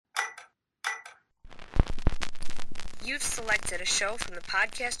You've selected a show from the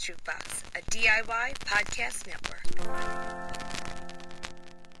Podcast Jukebox, a DIY podcast network.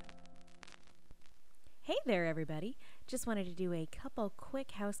 Hey there, everybody. Just wanted to do a couple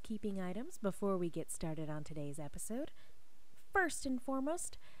quick housekeeping items before we get started on today's episode. First and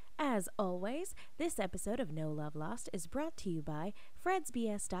foremost, as always, this episode of No Love Lost is brought to you by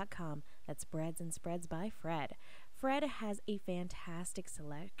FredsBS.com. That's Breads and Spreads by Fred. Fred has a fantastic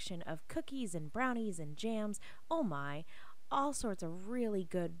selection of cookies and brownies and jams. Oh my, all sorts of really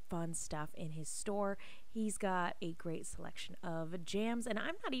good, fun stuff in his store. He's got a great selection of jams, and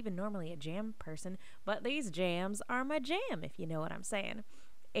I'm not even normally a jam person, but these jams are my jam, if you know what I'm saying.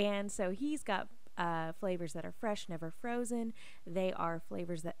 And so he's got flavors that are fresh, never frozen. They are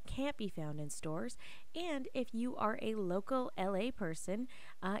flavors that can't be found in stores. And if you are a local LA person,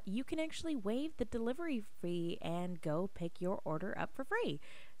 you can actually waive the delivery fee and go pick your order up for free.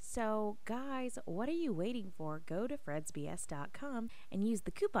 So guys, what are you waiting for? Go to fredsbs.com and use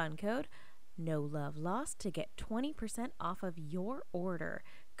the coupon code NOLOVELOST to get 20% off of your order.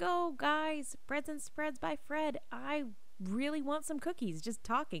 Go guys, Breads and Spreads by Fred. I really want some cookies just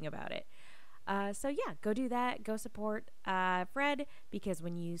talking about it. So yeah, go do that. Go support Fred, because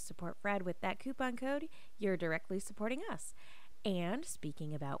when you support Fred with that coupon code, you're directly supporting us. And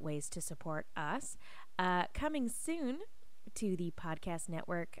speaking about ways to support us, coming soon to the Podcast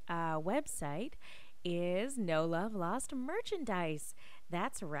Network website is No Love Lost merchandise.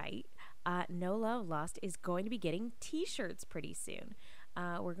 That's right. No Love Lost is going to be getting t-shirts pretty soon.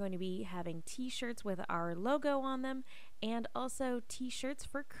 We're going to be having t-shirts with our logo on them, and also t-shirts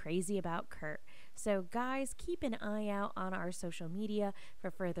for Crazy About Kurt. So guys, keep an eye out on our social media for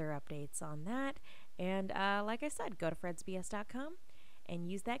further updates on that. And like I said, go to fredsbs.com and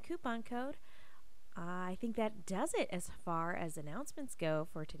use that coupon code. I think that does it as far as announcements go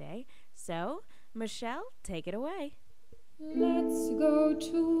for today. So, Michelle, take it away. Let's go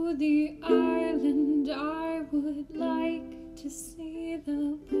to the island. I would like to see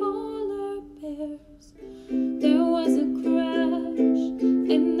the polar bears. There was a crash,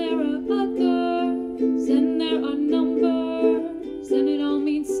 and there are others, and there are numbers, and it all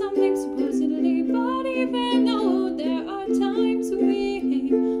means something supposedly. But even though there are times we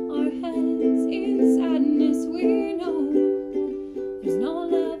hang our heads in sadness, we know there's no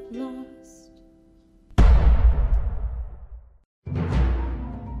love lost.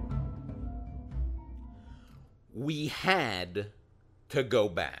 We had to go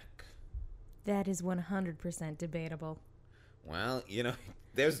back. That is 100% debatable. Well,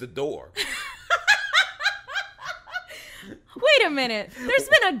 there's the door. Wait a minute. There's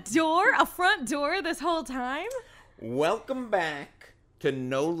been a front door this whole time? Welcome back to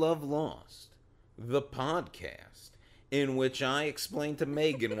No Love Lost, the podcast in which I explain to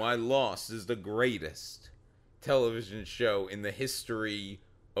Megan why Lost is the greatest television show in the history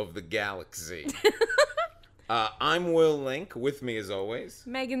of the galaxy. I'm Will Link, with me as always,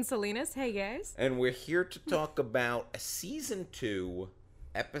 Megan Salinas. Hey guys. and we're here to talk about Season 2,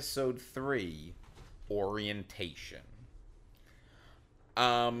 Episode 3, Orientation.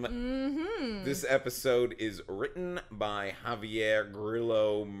 This episode is written by Javier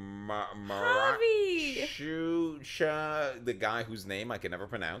Grillo Marachucha, the guy whose name I can never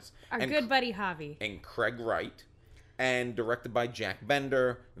pronounce. Our good buddy Javi. And Craig Wright. And directed by Jack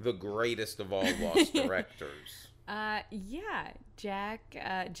Bender, the greatest of all Lost directors. Jack.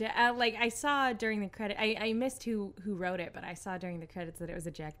 Like I saw during the credit, I missed who wrote it, but I saw during the credits that it was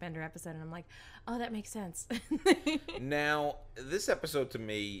a Jack Bender episode, and I'm like, oh, that makes sense. Now, this episode to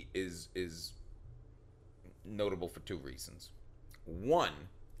me is notable for two reasons. One,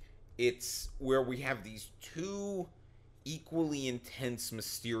 it's where we have these two equally intense,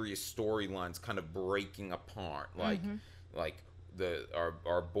 mysterious storylines kind of breaking apart, like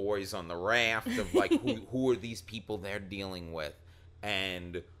our boys on the raft of like who are these people they're dealing with,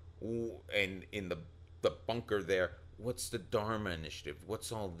 and in the bunker there, what's the Dharma Initiative,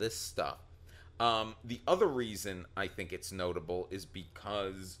 what's all this stuff. The other reason I think it's notable is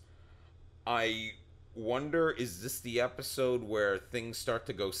because I wonder, is this the episode where things start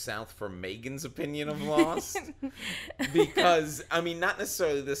to go south for Megan's opinion of Lost? Because, I mean, not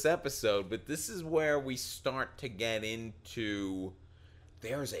necessarily this episode, but this is where we start to get into,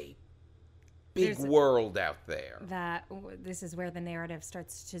 there's a big world out there. This is where the narrative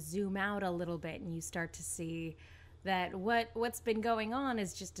starts to zoom out a little bit, and you start to see that what's been going on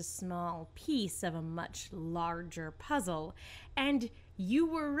is just a small piece of a much larger puzzle. And you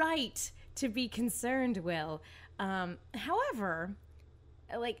were right to be concerned, Will. However,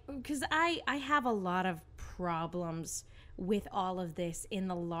 because I have a lot of problems with all of this in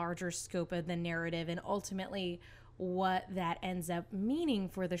the larger scope of the narrative, and ultimately what that ends up meaning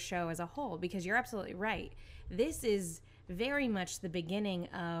for the show as a whole, because you're absolutely right. This is very much the beginning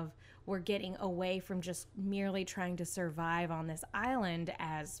of we're getting away from just merely trying to survive on this island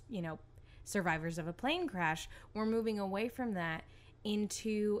as, you know, survivors of a plane crash. We're moving away from that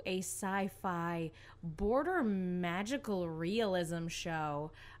into a sci-fi border magical realism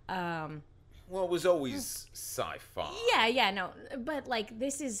show. Well, it was always sci-fi. No, but like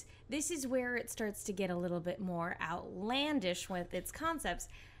this is where it starts to get a little bit more outlandish with its concepts.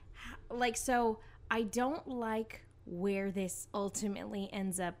 Like, so I don't like where this ultimately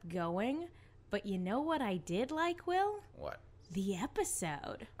ends up going, but you know what I did like, Will? What? The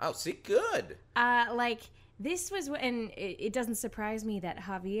episode. Oh, see, good. Like this was, and it doesn't surprise me that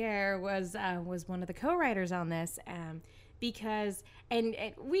Javier was one of the co-writers on this, because and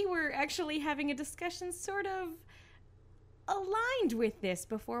we were actually having a discussion sort of aligned with this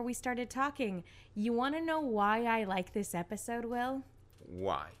before we started talking. You want to know why I like this episode, Will?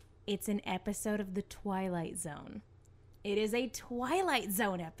 Why? It's an episode of The Twilight Zone. It is a Twilight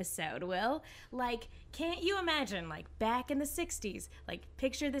Zone episode, Will. Like, can't you imagine, like, back in the 60s, like,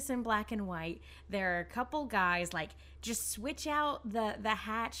 picture this in black and white. There are a couple guys, like, just switch out the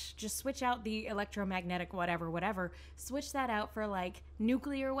hatch, just switch out the electromagnetic whatever, switch that out for, like,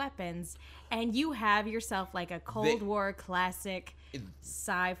 nuclear weapons, and you have yourself, like, a Cold War classic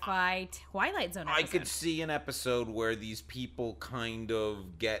sci-fi Twilight Zone episode. I could see an episode where these people kind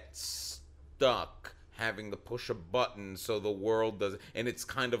of get stuck having to push a button so the world does, and it's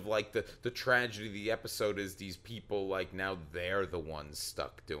kind of like the tragedy of the episode is these people, like, now they're the ones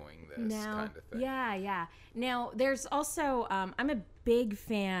stuck doing this kind of thing. Yeah. Now, there's also, I'm a big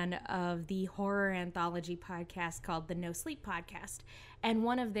fan of the horror anthology podcast called the No Sleep Podcast. And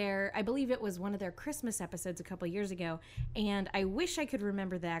I believe it was one of their Christmas episodes a couple years ago. And I wish I could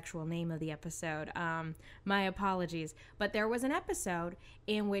remember the actual name of the episode. My apologies. But there was an episode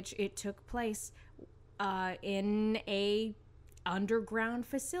in which it took place in a underground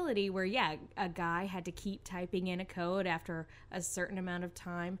facility where, a guy had to keep typing in a code after a certain amount of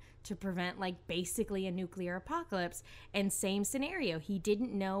time to prevent, like, basically a nuclear apocalypse. And same scenario. He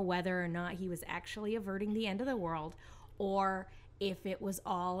didn't know whether or not he was actually averting the end of the world, or if it was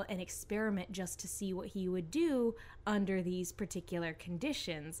all an experiment just to see what he would do under these particular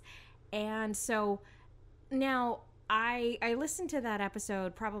conditions. And so now I listened to that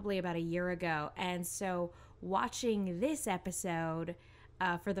episode probably about a year ago, and so watching this episode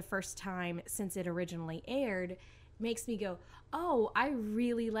for the first time since it originally aired makes me go, oh, I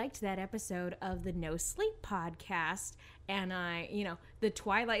really liked that episode of the No Sleep Podcast, and the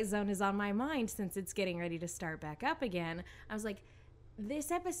Twilight Zone is on my mind since it's getting ready to start back up again. I was like, this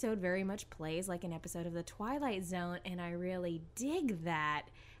episode very much plays like an episode of the Twilight Zone, and I really dig that.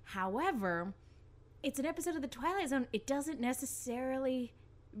 However, it's an episode of the Twilight Zone. It doesn't necessarily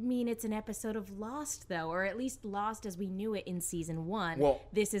mean it's an episode of Lost, though, or at least Lost as we knew it in season 1. Well,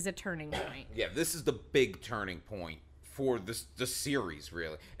 this is a turning point. Yeah, this is the big turning point for the series,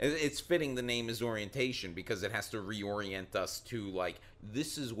 really. It's fitting the name is orientation, because it has to reorient us to, like,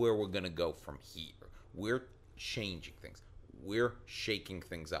 this is where we're going to go from here. We're changing things. We're shaking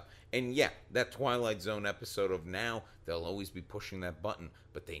things up. And yeah, that Twilight Zone episode of now, they'll always be pushing that button,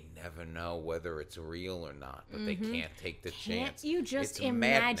 but they never know whether it's real or not. But they can't take the chance. Can't you just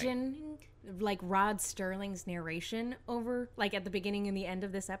imagine, like, Rod Sterling's narration over, like, at the beginning and the end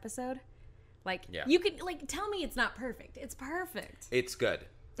of this episode? Like, you could, like, tell me it's not perfect. It's perfect. It's good.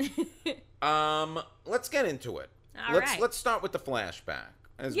 Let's get into it. Let's start with the flashback,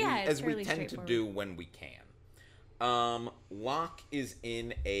 as we tend to do when we can. Locke is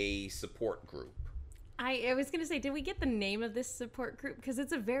in a support group. I was going to say, did we get the name of this support group? Because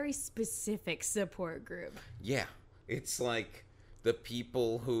it's a very specific support group. Yeah. It's like the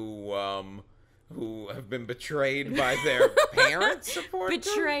people who have been betrayed by their parents support group?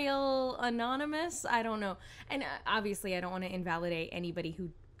 Betrayal Anonymous? I don't know. And obviously, I don't want to invalidate anybody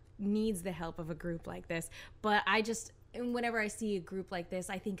who needs the help of a group like this. But whenever I see a group like this,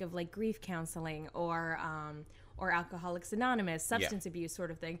 I think of, like, grief counseling or Alcoholics Anonymous, substance abuse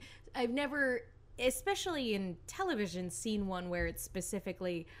sort of thing. I've never, especially in television, seen one where it's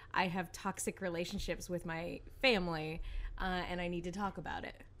specifically, I have toxic relationships with my family, and I need to talk about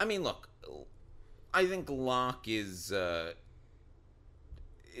it. I mean, look, I think Locke is,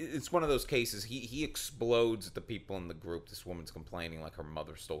 it's one of those cases, he explodes at the people in the group. This woman's complaining like her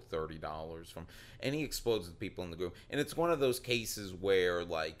mother stole $30 from, and he explodes at the people in the group. And it's one of those cases where,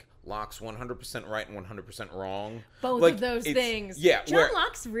 like, Locke's 100% right and 100% wrong. Both Like, of those it's- things. Yeah, John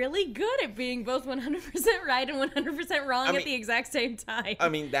Locke's really good at being both 100% right and 100% wrong I mean- at the exact same time. I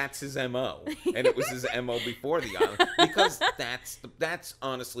mean, that's his MO, and it was his MO before the island, because that's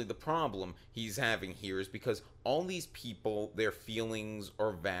honestly the problem he's having here, is because all these people, their feelings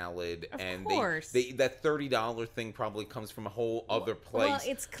are valid, and course. they that $30 thing probably comes from a whole other place. Well,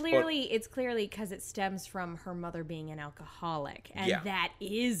 it's clearly because it stems from her mother being an alcoholic, and Yeah. that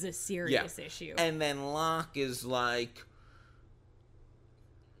is a serious issue. And then Locke's like,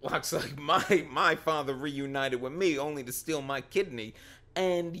 my father reunited with me only to steal my kidney,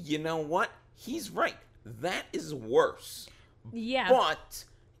 and you know what? He's right. That is worse. Yeah. But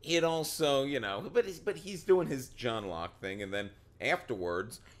it also, but he's doing his John Locke thing, and then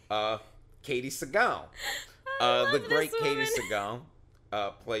afterwards, Katie Sagal, the great Katie Sagal,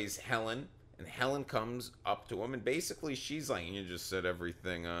 plays Helen, and Helen comes up to him, and basically she's like, "You just said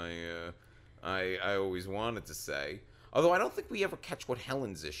everything I always wanted to say." Although I don't think we ever catch what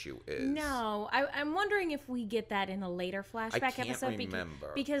Helen's issue is. No, I'm wondering if we get that in a later flashback can't episode. remember.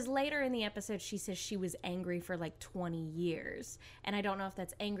 Because later in the episode, she says she was angry for like 20 years. And I don't know if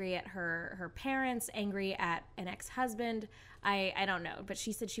that's angry at her parents, angry at an ex-husband. I don't know. But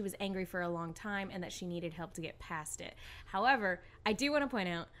she said she was angry for a long time and that she needed help to get past it. However, I do want to point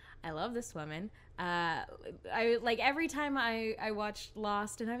out, I love this woman. I like every time I watched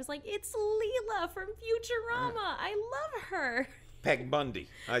Lost, and I was like, it's Leela from Futurama. I love her. Peg Bundy.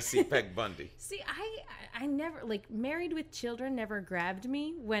 I see Peg Bundy. See, I never, like, Married with Children never grabbed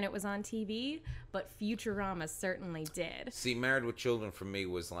me when it was on TV, but Futurama certainly did. See, Married with Children for me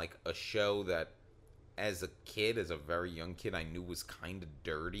was like a show that, as a very young kid, I knew was kind of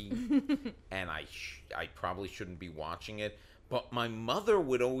dirty, and I probably shouldn't be watching it. But my mother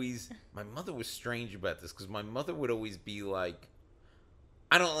was strange about this, because my mother would always be like,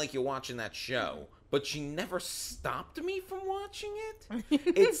 "I don't like you watching that show," but she never stopped me from watching it.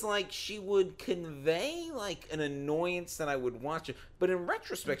 It's like she would convey like an annoyance that I would watch it, but in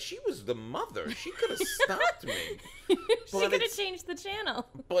retrospect, she was the mother. She could have stopped me. She could have changed the channel.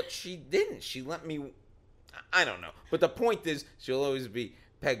 But she didn't. She let me. I don't know. But the point is, she'll always be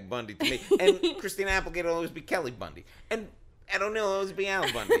Peg Bundy to me, and Christina Applegate will always be Kelly Bundy, and Ed O'Neill will always be Al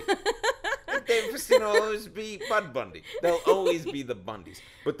Bundy. And Dave Christina will always be Bud Bundy. They'll always be the Bundys.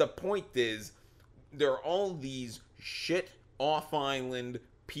 But the point is, there are all these shit off-island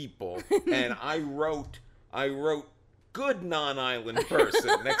people, and I wrote good non-island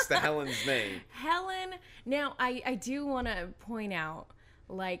person next to Helen's name. Helen. Now, I do want to point out,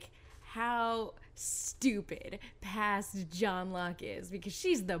 like, how stupid past John Locke is, because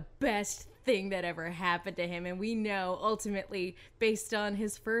she's the best thing that ever happened to him, and we know ultimately, based on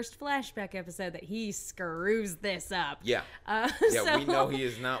his first flashback episode, that he screws this up. Yeah. So we know he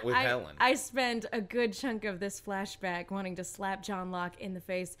is not with Helen. I spend a good chunk of this flashback wanting to slap John Locke in the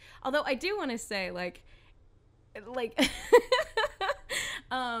face. Although I do want to say, like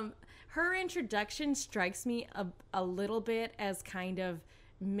her introduction strikes me a little bit as kind of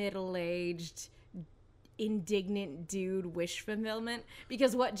middle-aged, indignant dude wish fulfillment,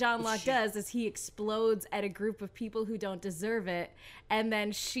 because what John Locke does is he explodes at a group of people who don't deserve it, and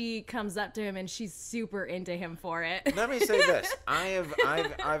then she comes up to him and she's super into him for it. Let me say this: I've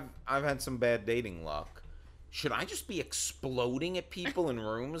had some bad dating luck. Should I just be exploding at people in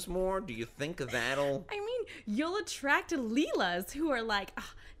rooms more? Do you think that'll... I mean, you'll attract Leelas who are like,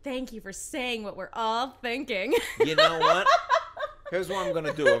 oh, thank you for saying what we're all thinking. You know what? Here's what I'm going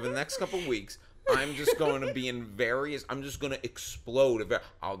to do over the next couple weeks. I'm just going to be I'm just going to explode.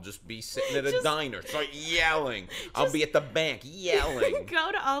 I'll just be sitting at a diner, start yelling. I'll be at the bank yelling.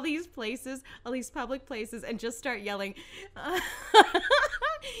 Go to all these places, all these public places, and just start yelling,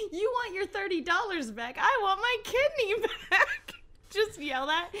 you want your $30 back. I want my kidney back. Just yell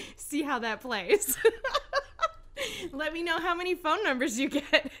that. See how that plays. Let me know how many phone numbers you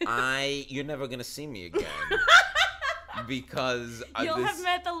get. You're never going to see me again. Because you'll have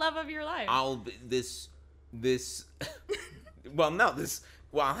met the love of your life. I'll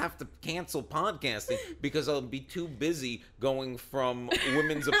have to cancel podcasting because I'll be too busy going from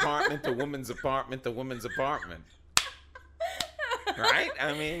women's apartment to women's apartment to women's apartment. Right?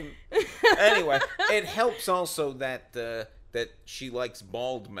 I mean, anyway, it helps also that she likes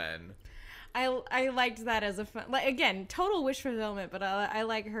bald men. I liked that as a fun, like, again, total wish fulfillment, but I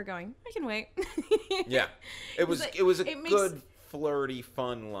like her going, I can wait. Yeah. It was a good, flirty,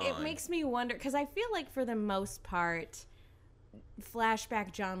 fun line. It makes me wonder, because I feel like for the most part,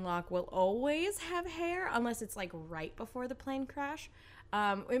 flashback John Locke will always have hair, unless it's like right before the plane crash.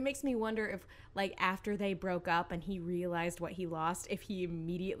 It makes me wonder if, like, after they broke up and he realized what he lost, if he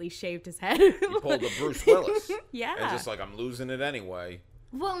immediately shaved his head. He pulled a Bruce Willis. Yeah. And just like, I'm losing it anyway.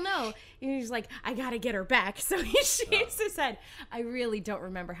 Well, no. He's like, I gotta get her back. So he shaves his head. I really don't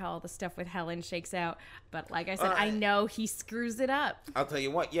remember how all the stuff with Helen shakes out. But like I said, I know he screws it up. I'll tell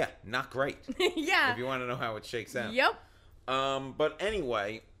you what, yeah, not great. Yeah. If you want to know how it shakes out. Yep. But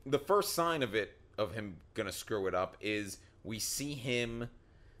anyway, the first sign of him gonna screw it up is we see him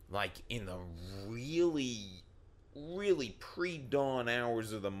like in the really, really pre-dawn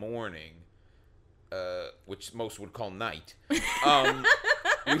hours of the morning, which most would call night.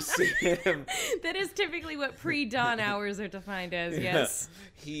 We see him. That is typically what pre-dawn hours are defined as. Yes.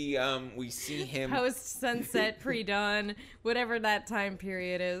 We see him Post sunset, pre-dawn, whatever that time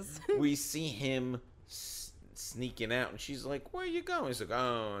period is. We see him sneaking out, and she's like, "Where are you going?" He's like,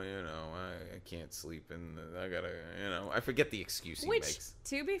 "Oh, I can't sleep, and I gotta, I forget the excuse he makes."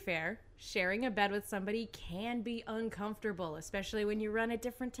 To be fair, sharing a bed with somebody can be uncomfortable, especially when you run at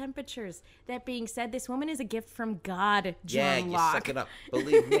different temperatures. That being said, this woman is a gift from God, John Locke. Suck it up.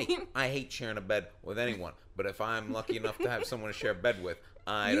 Believe me, I hate sharing a bed with anyone, but if I'm lucky enough to have someone to share a bed with,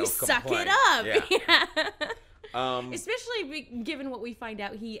 I don't complain. Suck it up. Yeah. Especially given what we find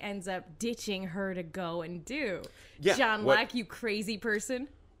out he ends up ditching her to go and do. Yeah, John Locke, you crazy person.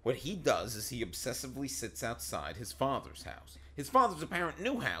 What he does is he obsessively sits outside his father's house. His father's apparent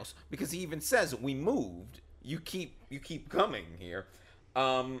new house, because he even says, "We moved. You keep coming here."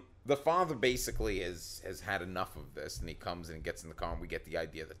 The father basically has had enough of this, and he comes and gets in the car, and we get the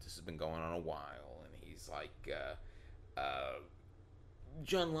idea that this has been going on a while. And he's like,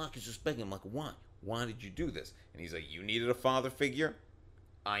 John Locke is just begging him, like, "Why? Why did you do this?" And he's like, "You needed a father figure.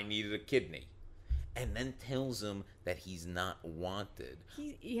 I needed a kidney." And then tells him that he's not wanted.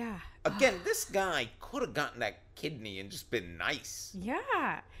 Yeah. Again, this guy could have gotten that kidney and just been nice.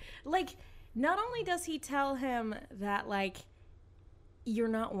 Yeah. Like, not only does he tell him that, like, you're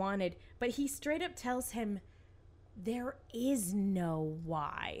not wanted, but he straight up tells him there is no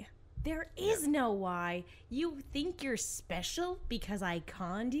why. There is no why. You think you're special because I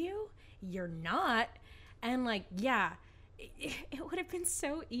conned you? You're not. And, like, yeah, it would have been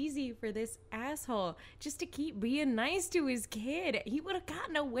so easy for this asshole just to keep being nice to his kid. He would have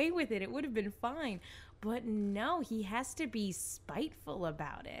gotten away with it. It would have been fine. But no, he has to be spiteful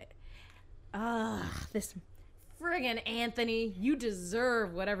about it. Ugh, this friggin' Anthony, you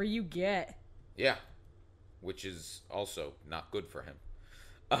deserve whatever you get. Yeah, which is also not good for him.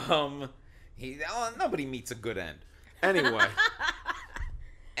 Nobody meets a good end.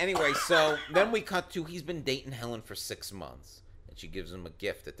 Anyway, so then we cut to he's been dating Helen for 6 months, and she gives him a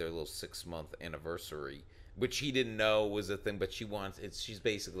gift at their little 6-month anniversary, which he didn't know was a thing, but she's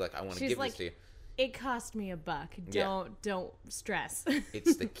basically like, "I want to give this to you." It cost me $1. Don't stress.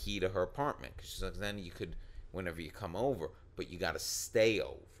 It's the key to her apartment, because she's like, then you could, whenever you come over, but you got to stay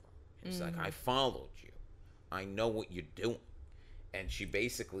over. It's like, "I followed you. I know what you're doing." And she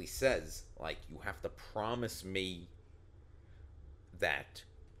basically says, like, "You have to promise me that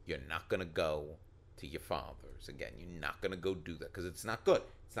you're not going to go to your father's again. You're not going to go do that, because it's not good.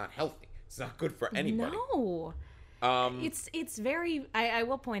 It's not healthy. It's not good for anybody." No. It's very, I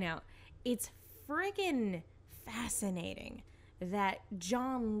will point out, it's friggin' fascinating that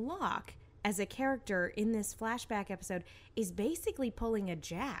John Locke, as a character in this flashback episode, is basically pulling a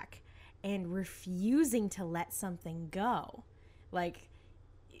Jack and refusing to let something go. Like,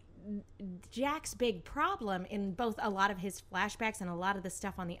 Jack's big problem in both a lot of his flashbacks and a lot of the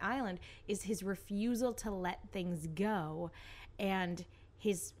stuff on the island is his refusal to let things go and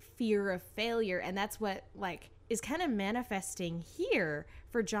his fear of failure. And that's what, like, is kind of manifesting here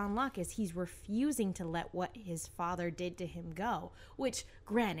for John Locke, is he's refusing to let what his father did to him go, which,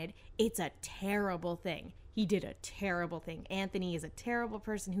 granted, it's a terrible thing. He did a terrible thing. Anthony is a terrible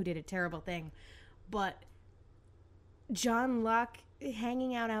person who did a terrible thing. But John Locke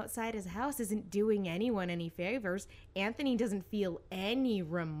hanging out outside his house isn't doing anyone any favors. Anthony doesn't feel any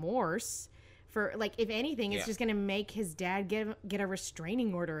remorse for, like, if anything, it's just going to make his dad get a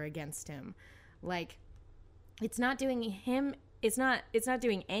restraining order against him. Like, it's not doing him, it's not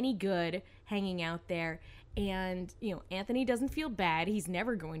doing any good hanging out there. And, Anthony doesn't feel bad. He's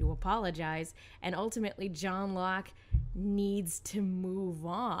never going to apologize. And ultimately, John Locke needs to move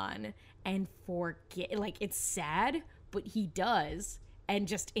on and forget. Like, it's sad, but he does, and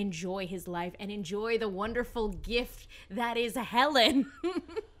just enjoy his life and enjoy the wonderful gift that is Helen.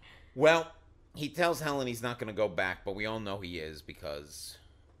 Well, he tells Helen he's not going to go back, but we all know he is because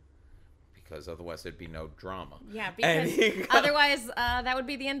because otherwise there'd be no drama. Yeah, And because otherwise that would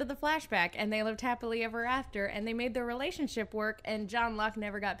be the end of the flashback, and they lived happily ever after, and they made their relationship work, and John Locke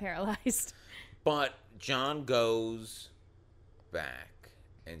never got paralyzed. But John goes back,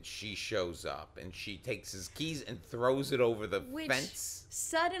 and she shows up, and she takes his keys and throws it over the fence.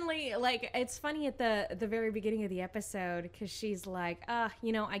 Suddenly, like, it's funny at the very beginning of the episode, because she's like,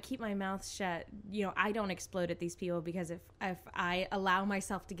 I keep my mouth shut. I don't explode at these people, because if I allow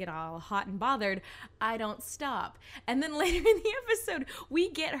myself to get all hot and bothered, I don't stop. And then later in the episode,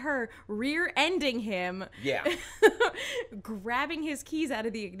 we get her rear-ending him. Yeah. Grabbing his keys out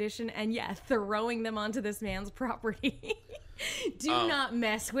of the ignition and, throwing them onto this man's property. Do not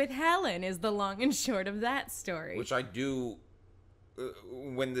mess with Helen is the long and short of that story. Which I do,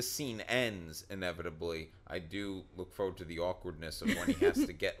 when the scene ends, inevitably, I do look forward to the awkwardness of when he has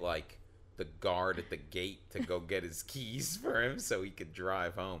to get, like, the guard at the gate to go get his keys for him so he could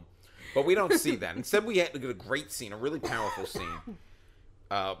drive home. But we don't see that. Instead, we get a great scene, a really powerful scene,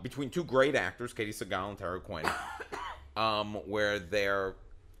 between two great actors, Katie Sagal and Tara Quinn, where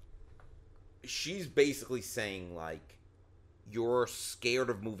she's basically saying, like, you're scared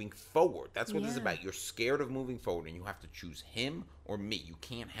of moving forward. That's what this is about. You're scared of moving forward, and you have to choose him or me. You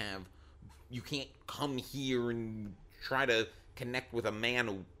can't come here and try to connect with a man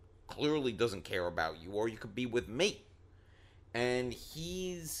who clearly doesn't care about you, or you could be with me. And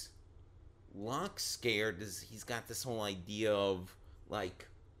Locke's scared. He's got this whole idea of, like,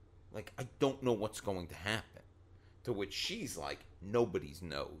 I don't know what's going to happen. To which she's like, nobody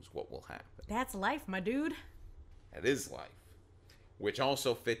knows what will happen. That's life, my dude. That is life. Which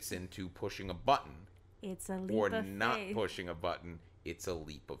also fits into pushing a button. It's a leap or of faith. Or not pushing a button. It's a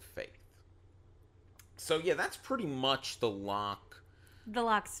leap of faith. So, yeah, that's pretty much the Locke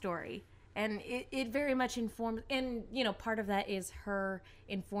story. And it very much informs, and, part of that is her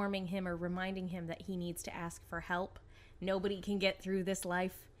informing him or reminding him that he needs to ask for help. Nobody can get through this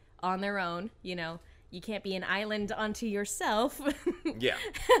life on their own, You can't be an island unto yourself. Yeah.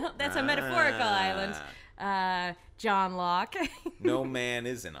 That's a metaphorical island. John Locke. No man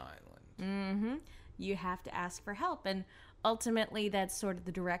is an island. Mm-hmm. You have to ask for help. And ultimately, that's sort of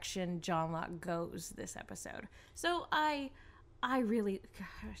the direction John Locke goes this episode. So I really,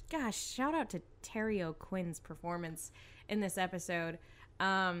 gosh, shout out to Terry O'Quinn's performance in this episode.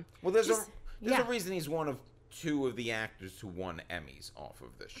 Well, there's a reason he's one of two of the actors who won Emmys off of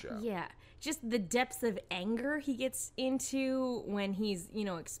this show. Yeah. Just the depths of anger he gets into when he's,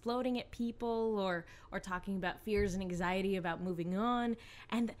 exploding at people or talking about fears and anxiety about moving on.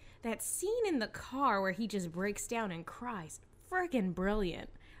 And that scene in the car where he just breaks down and cries, friggin'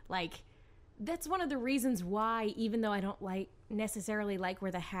 brilliant. Like, that's one of the reasons why, even though I don't necessarily like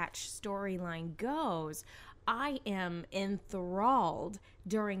where the Hatch storyline goes, I am enthralled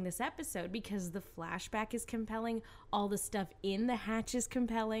during this episode because the flashback is compelling. All the stuff in the Hatch is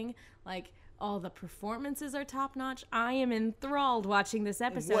compelling. Like, all the performances are top-notch. I am enthralled watching this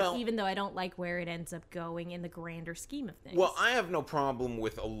episode, even though I don't like where it ends up going in the grander scheme of things. Well, I have no problem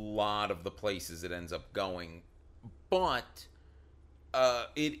with a lot of the places it ends up going, but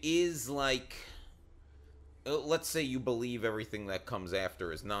it is like... let's say you believe everything that comes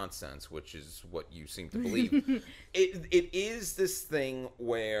after is nonsense, which is what you seem to believe. It is this thing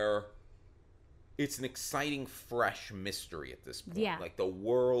where it's an exciting, fresh mystery at this point. Yeah. Like, the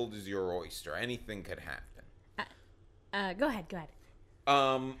world is your oyster. Anything could happen. Go ahead.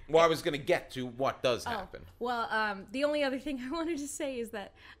 Well, I was going to get to what does happen. Well, the only other thing I wanted to say is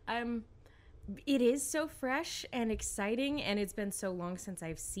that it is so fresh and exciting, and it's been so long since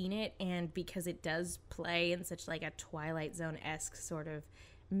I've seen it, and because it does play in such like a Twilight Zone-esque sort of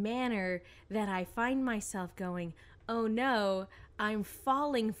manner, that I find myself going, oh no, I'm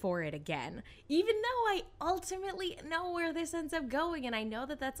falling for it again. Even though I ultimately know where this ends up going, and I know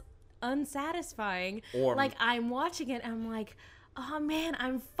that that's unsatisfying. Or, like, I'm watching it, and I'm like, oh man,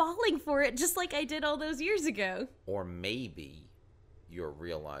 I'm falling for it just like I did all those years ago. Or maybe you're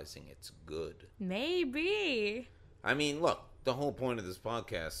realizing it's good. Maybe. I mean, look, the whole point of this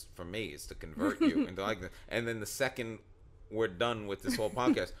podcast for me is to convert you into like that. And then the second we're done with this whole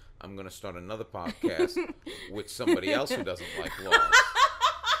podcast, I'm going to start another podcast with somebody else who doesn't like Lost.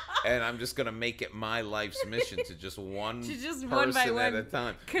 And I'm just going to make it my life's mission to just one person one by one at a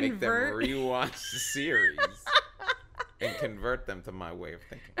time convert. make them rewatch the series and convert them to my way of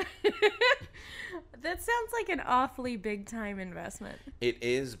thinking. That sounds like an awfully big time investment. It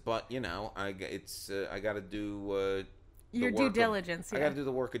is, but I got to do your due diligence. I got to do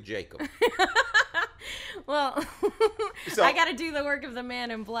the work of Jacob. Well, So, I got to do the work of the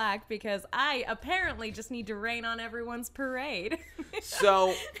Man in Black because I apparently just need to rain on everyone's parade.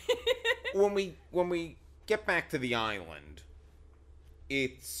 So when we get back to the island,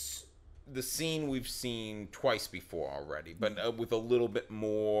 it's the scene we've seen twice before already, but with a little bit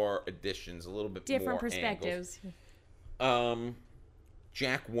more additions, a little bit Different more perspectives. angles.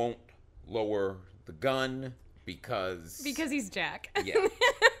 Jack won't lower the gun because he's Jack. Yeah.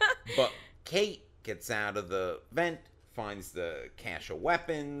 But Kate gets out of the vent, finds the cache of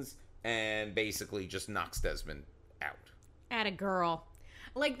weapons, and basically just knocks Desmond out. Atta girl.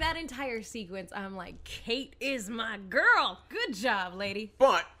 Like, that entire sequence, I'm like, Kate is my girl. Good job, lady.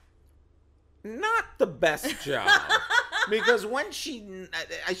 But not the best job. Because when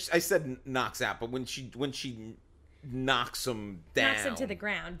I said knocks out, but when she knocks him down. Knocks him to the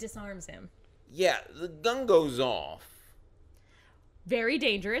ground, disarms him. Yeah, the gun goes off. Very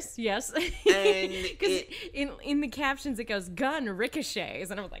dangerous, yes. And because in the captions it goes gun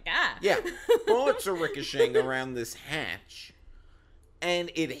ricochets, and I was like, ah. Yeah, bullets are ricocheting around this hatch, and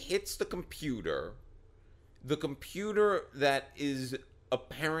it hits the computer that is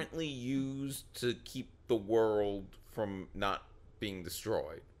apparently used to keep the world from not being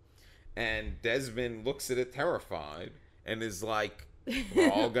destroyed. And Desmond looks at it terrified and is like, we're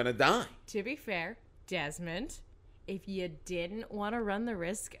all gonna die. To be fair, Desmond, if you didn't want to run the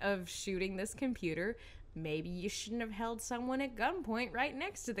risk of shooting this computer, maybe you shouldn't have held someone at gunpoint right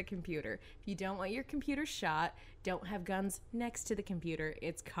next to the computer. If you don't want your computer shot, don't have guns next to the computer.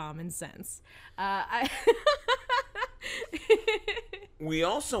 It's common sense. We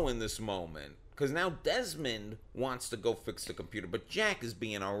also, in this moment, because now Desmond wants to go fix the computer, but Jack is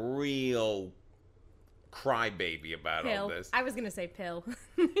being a real crybaby about all this. I was gonna say pill.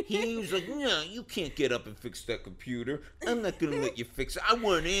 He was like, no, you can't get up and fix that computer. I'm not gonna let you fix it. I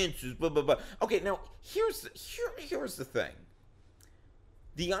want answers, blah, blah, blah. Okay, now, here's the thing.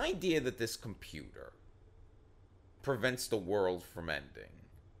 The idea that this computer prevents the world from ending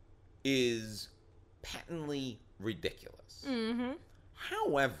is patently ridiculous. Mm-hmm.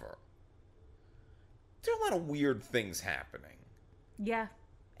 However, there are a lot of weird things happening. Yeah.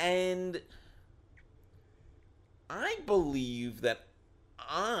 And I believe that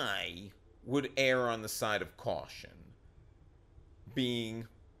I would err on the side of caution, being,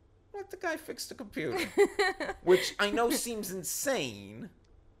 let the guy fix the computer. Which I know seems insane,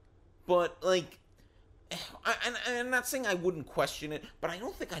 but, like, I'm not saying I wouldn't question it, but I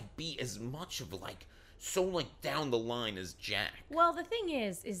don't think I'd be as much of, like, so, like, down the line as Jack. Well, the thing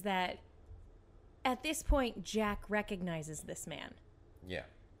is that at this point, Jack recognizes this man. Yeah.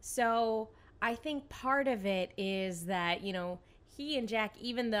 So I think part of it is that, he and Jack,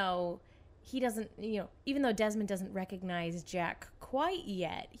 even though Desmond doesn't recognize Jack quite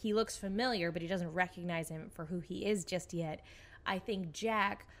yet, he looks familiar, but he doesn't recognize him for who he is just yet. I think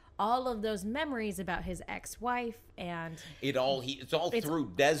Jack, all of those memories about his ex-wife and it's all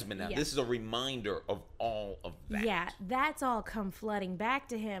through Desmond now. Yeah. This is a reminder of all of that. Yeah, that's all come flooding back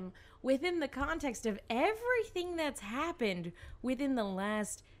to him within the context of everything that's happened within the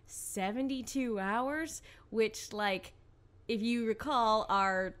last 72 hours, which, like, if you recall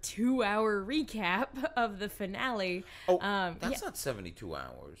our 2-hour recap of the finale. Oh, that's not 72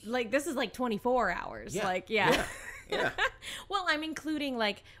 hours. Like, this is like 24 hours. Yeah. Like, yeah. Yeah. Well, I'm including,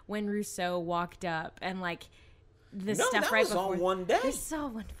 like, when Rousseau walked up and, like, the stuff that right was before. all one day. This is all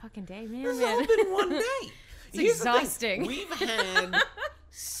one fucking day, man. This has all been one day. It's Here's the thing. exhausting. We've had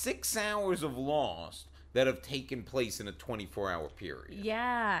 6 hours of Lost that have taken place in a 24-hour period.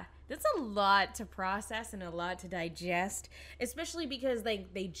 Yeah, that's a lot to process and a lot to digest, especially because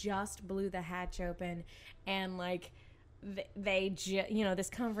they just blew the hatch open, and, like, this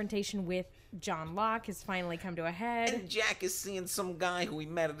confrontation with John Locke has finally come to a head. And Jack is seeing some guy who he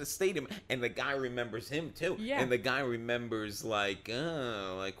met at the stadium, and the guy remembers him too. Yeah. And the guy remembers, like,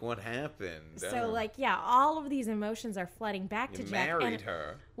 what happened? So, like, yeah, all of these emotions are flooding back to You Jack. married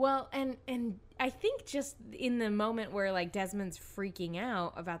her. Well, and I think just in the moment where, like, Desmond's freaking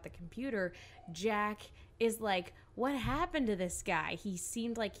out about the computer, Jack is like, what happened to this guy? He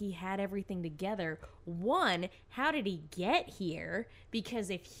seemed like he had everything together. One, how did he get here? Because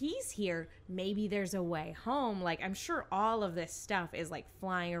if he's here, maybe there's a way home. Like, I'm sure all of this stuff is, like,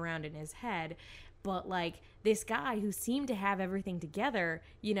 flying around in his head. But, like, this guy who seemed to have everything together,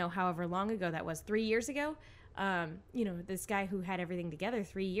 however long ago that was, 3 years ago, this guy who had everything together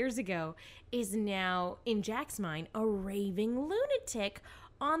 3 years ago is now, in Jack's mind, a raving lunatic,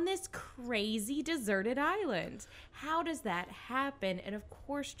 on this crazy deserted island. How does that happen? And of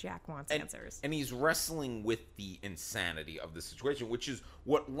course Jack wants answers. And he's wrestling with the insanity of the situation, which is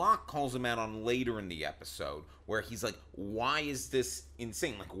what Locke calls him out on later in the episode, where he's like, why is this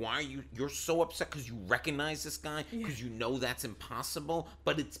insane? Like, why are you're so upset because you recognize this guy? Because you know that's impossible?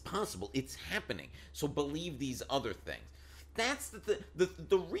 But it's possible. It's happening. So believe these other things. That's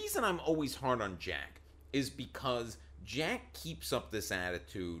the reason I'm always hard on Jack is because Jack keeps up this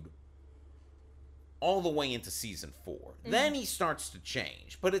attitude all the way into season 4. Then he starts to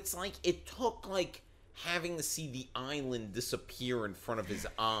change. But it's like, it took like having to see the island disappear in front of his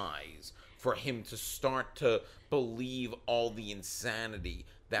eyes for him to start to believe all the insanity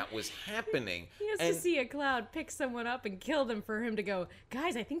that was happening. He has to see a cloud pick someone up and kill them for him to go,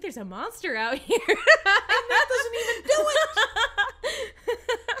 guys, I think there's a monster out here. And that doesn't even do it.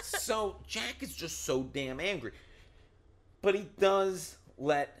 So Jack is just so damn angry. But he does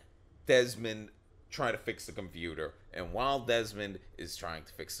let Desmond try to fix the computer. And while Desmond is trying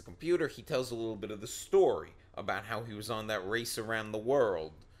to fix the computer, he tells a little bit of the story about how he was on that race around the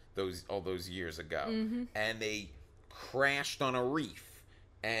world all those years ago. And they crashed on a reef.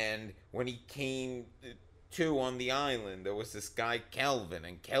 And when he came to on the island, there was this guy, Kelvin.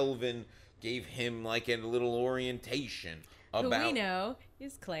 And Kelvin gave him like a little orientation about... Who we know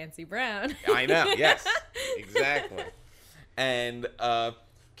is Clancy Brown. I know, yes. Exactly. And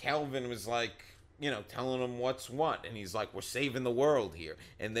Kelvin was like, telling him what's what. And he's like, we're saving the world here.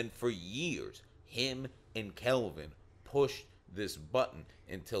 And then for years, him and Kelvin pushed this button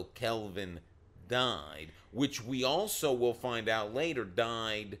until Kelvin died, which we also will find out later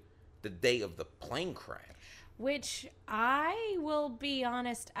died the day of the plane crash. Which, I will be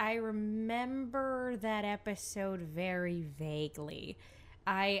honest, I remember that episode very vaguely.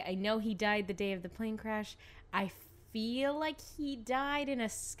 I know he died the day of the plane crash. I feel like he died in a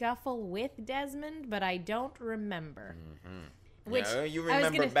scuffle with Desmond, but I don't remember. Which you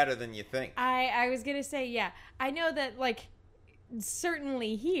remember better than you think. I was going to say, yeah. I know that, like,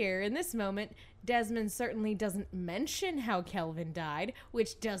 certainly here, in this moment, Desmond certainly doesn't mention how Kelvin died,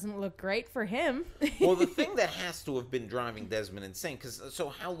 which doesn't look great for him. Well, the thing that has to have been driving Desmond insane, so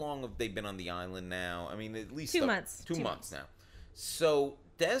how long have they been on the island now? I mean, at least 2 months. 2 months now. So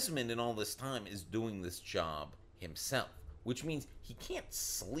Desmond in all this time is doing this job himself, which means he can't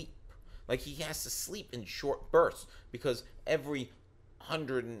sleep. Like, he has to sleep in short bursts because every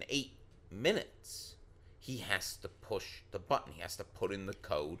 108 minutes he has to push the button. He has to put in the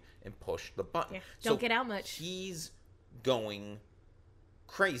code and push the button. Yeah, don't get out much. He's going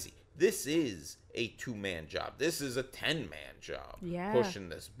crazy. This is a 2-man job. This is a 10-man job. Yeah. Pushing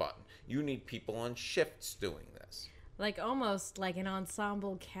this button. You need people on shifts doing this. Like, almost like an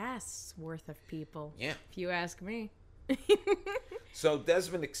ensemble cast's worth of people. Yeah. If you ask me. So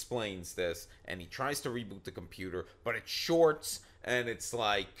Desmond explains this, and he tries to reboot the computer, but it shorts, and it's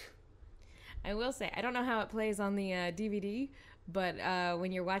like... I will say, I don't know how it plays on the DVD, but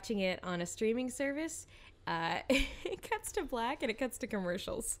when you're watching it on a streaming service, it cuts to black and it cuts to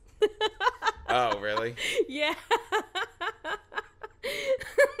commercials. Oh, really? Yeah.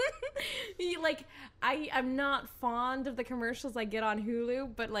 Like, I'm not fond of the commercials I get on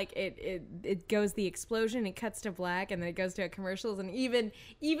Hulu, but like it goes the explosion, it cuts to black, and then it goes to commercials, and even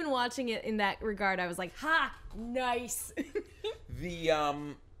watching it in that regard, I was like, ha, nice.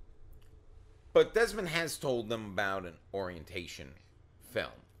 But Desmond has told them about an orientation film.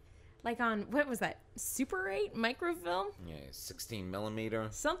 Like on, what was that, Super 8 microfilm? Yeah, 16 millimeter.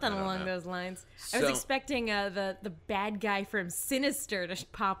 Something along those lines. I was expecting the bad guy from Sinister to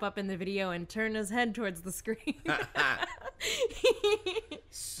pop up in the video and turn his head towards the screen.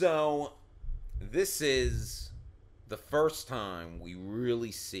 So, this is the first time we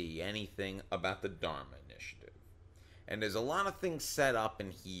really see anything about the Dharma Initiative. And there's a lot of things set up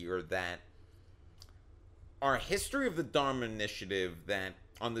in here that are a history of the Dharma Initiative that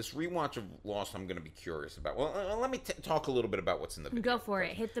on this rewatch of Lost I'm going to be curious about. Well, let me talk a little bit about what's in the video. Go for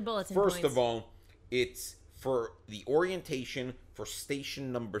it. Hit the bulletin points. points. First of all, it's for the orientation for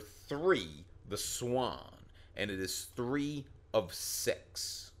station number 3, the Swan. And it is 3 of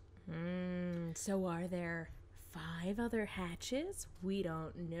 6. So are there 5 other hatches? We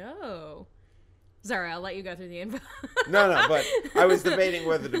don't know. Sorry, I'll let you go through the info. No, but I was debating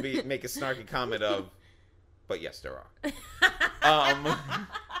whether to make a snarky comment of, but yes, there are.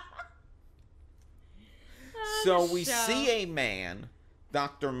 So we see a man,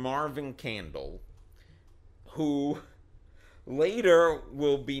 Dr. Marvin Candle, who later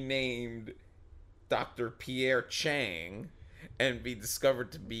will be named Dr. Pierre Chang and be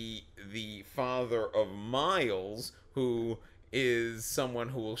discovered to be the father of Miles, who is someone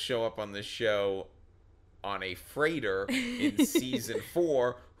who will show up on the show on a freighter in season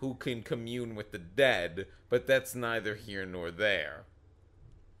 4 who can commune with the dead, but that's neither here nor there.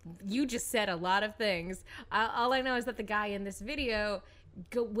 You just said a lot of things. All I know is that the guy in this video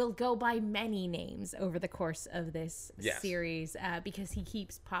will go by many names over the course of this series because he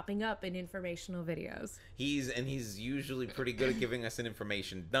keeps popping up in informational videos. He's usually pretty good at giving us an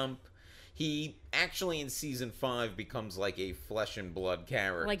information dump. He actually in season 5 becomes like a flesh and blood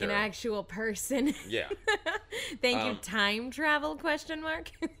character, like an actual person. Yeah. Thank you. Time travel ?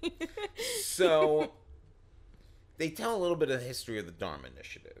 So they tell a little bit of the history of the Dharma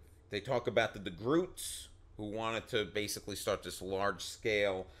Initiative. They talk about the DeGroots, who wanted to basically start this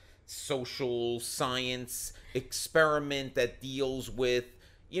large-scale social science experiment that deals with,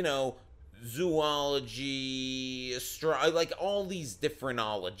 zoology, like all these different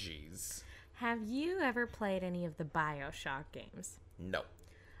ologies. Have you ever played any of the BioShock games? No.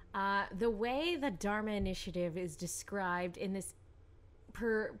 The way the Dharma Initiative is described in this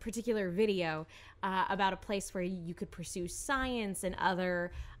particular video about a place where you could pursue science and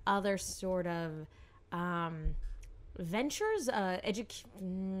other sort of ventures,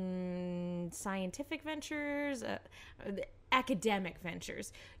 scientific ventures, academic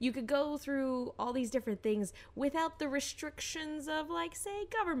ventures. You could go through all these different things without the restrictions of, like, say,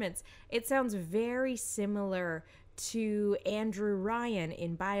 governments. It sounds very similar to Andrew Ryan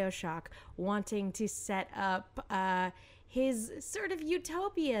in BioShock wanting to set up his sort of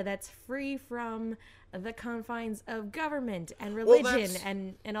utopia that's free from the confines of government and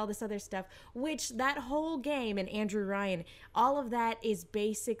religion and all this other stuff, which that whole game and Andrew Ryan, all of that is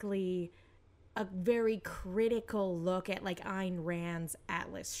basically a very critical look at, like, Ayn Rand's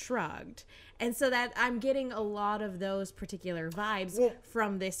Atlas Shrugged. And so that I'm getting a lot of those particular vibes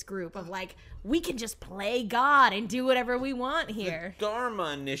from this group of, like, we can just play God and do whatever we want here. The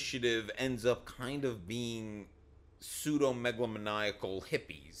Dharma Initiative ends up kind of being pseudo-megalomaniacal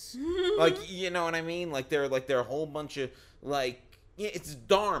hippies. Like, you know what I mean? Like, they're a whole bunch of, like, it's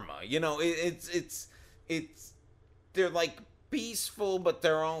Dharma, it's they're, like, peaceful, but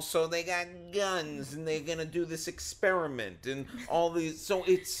they got guns, and they're gonna do this experiment, and all these, so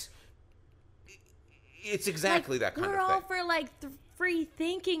it's exactly, like, that kind of thing. We're all for, like, free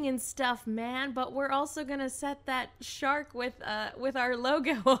thinking and stuff, man, but we're also gonna set that shark with our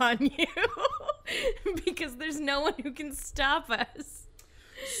logo on you. Because there's no one who can stop us.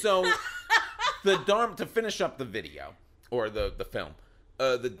 So, the Dharma, to finish up the video, or the film,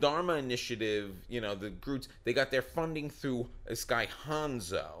 the Dharma Initiative, the Groots, they got their funding through this guy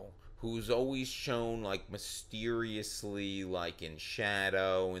Hanzo, who's always shown, like, mysteriously, like, in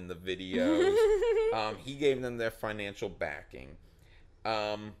shadow in the videos. He gave them their financial backing.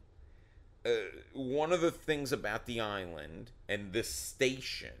 One of the things about the island and this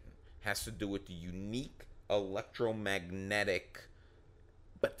station has to do with the unique electromagnetic.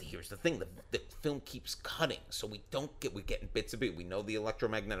 But here's the thing: the film keeps cutting, so we're getting bits of it. We know the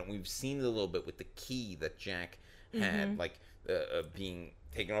electromagnetic. We've seen it a little bit with the key that Jack had, like, being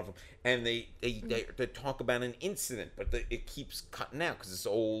taken off. And they talk about an incident, but it keeps cutting out because it's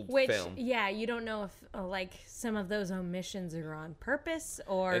old film. Yeah, you don't know if like some of those omissions are on purpose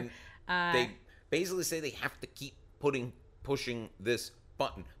or. And they basically say they have to keep pushing this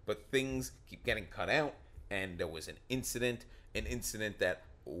button, but things keep getting cut out, and there was an incident that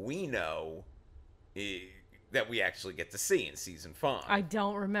we know that we actually get to see in season 5. I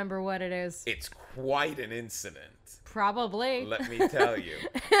don't remember what it is. It's quite an incident. Probably. Let me tell you.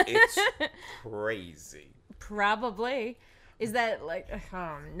 It's crazy. Probably. Is that like,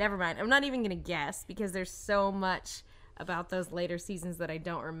 never mind. I'm not even going to guess because there's so much about those later seasons that I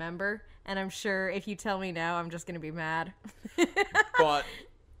don't remember. And I'm sure if you tell me now, I'm just going to be mad. But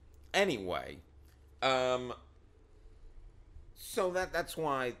anyway, so that's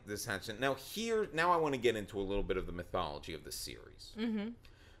why this happened. Now I want to get into a little bit of the mythology of the series. Mm-hmm.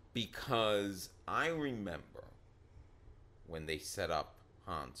 Because I remember when they set up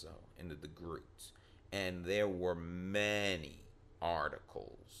Hanzo and the DeGroots, and there were many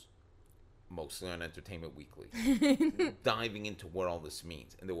articles, mostly on Entertainment Weekly, diving into what all this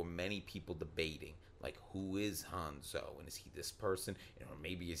means. And there were many people debating, like, who is Hanzo? And is he this person? Or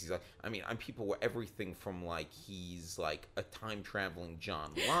maybe is he like... I mean, people were everything from, like, he's, like, a time-traveling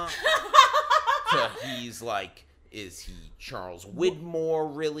John Locke, to he's, like... Is he Charles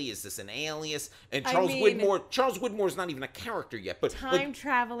Widmore, really? Is this an alias? And Charles Widmore is not even a character yet. But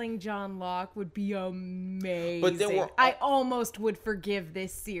time-traveling John Locke would be amazing. But I almost would forgive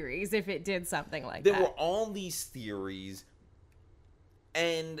this series if it did something like that. There were all these theories,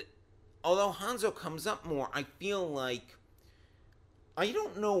 and although Hanzo comes up more, I feel like I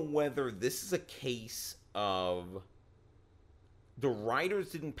don't know whether this is a case of the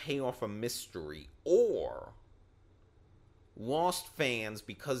writers didn't pay off a mystery, or Lost fans,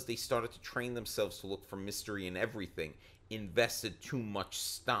 because they started to train themselves to look for mystery in everything, invested too much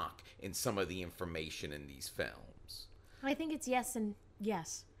stock in some of the information in these films. I think it's yes and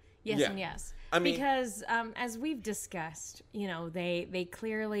yes. Yeah. And yes. I mean, because as we've discussed, they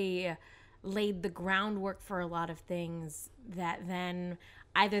clearly laid the groundwork for a lot of things that then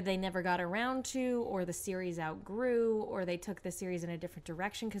either they never got around to, or the series outgrew, or they took the series in a different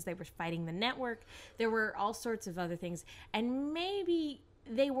direction because they were fighting the network. There were all sorts of other things. And maybe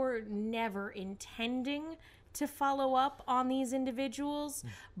they were never intending to follow up on these individuals,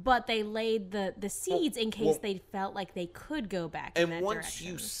 but they laid the seeds in case they felt like they could go back in that and once direction.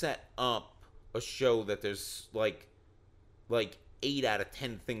 you set up a show that there's like 8 out of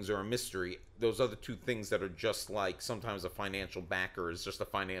 10 things are a mystery, those other 2 things that are just like sometimes a financial backer is just a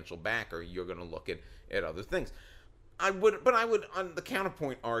financial backer, you're going to look at other things. I would on the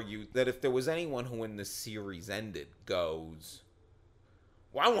counterpoint argue that if there was anyone who when the series ended goes,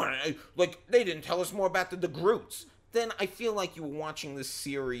 well, I want to, like, they didn't tell us more about the Groots, then I feel like you were watching this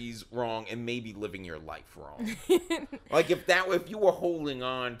series wrong and maybe living your life wrong. Like, if you were holding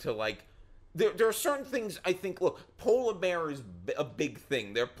on to, like, there are certain things, I think, look, polar bear is a big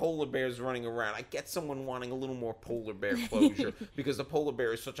thing. There are polar bears running around. I get someone wanting a little more polar bear closure because the polar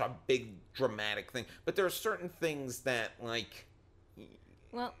bear is such a big, dramatic thing. But there are certain things that, like,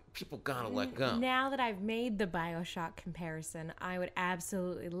 well, people gotta let go. Now that I've made the BioShock comparison, I would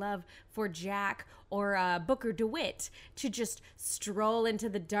absolutely love for Jack or Booker DeWitt to just stroll into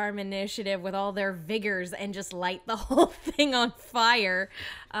the Dharma Initiative with all their vigors and just light the whole thing on fire.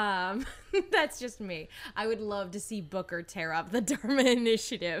 That's just me. I would love to see Booker tear up the Dharma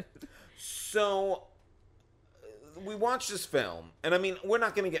Initiative. So, we watched this film, and I mean, we're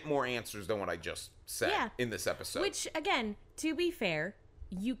not going to get more answers than what I just said in this episode. Which, again, to be fair,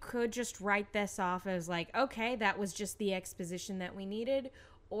 you could just write this off as like, okay, that was just the exposition that we needed,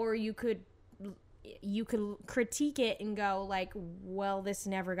 or you could critique it and go like, well, this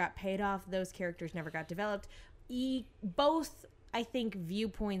never got paid off, those characters never got developed. Both, I think,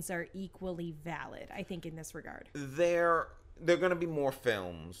 viewpoints are equally valid, I think, in this regard. There are going to be more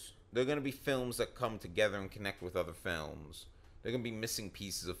films. There are going to be films that come together and connect with other films. There are going to be missing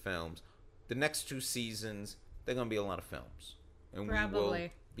pieces of films. The next 2 seasons, there are going to be a lot of films. And we will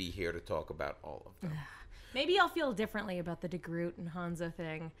be here to talk about all of them. Maybe I'll feel differently about the DeGroot and Hanzo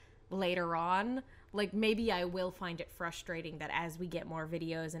thing later on. Like, maybe I will find it frustrating that as we get more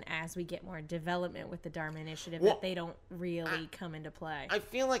videos and as we get more development with the Dharma Initiative, that they don't really come into play. I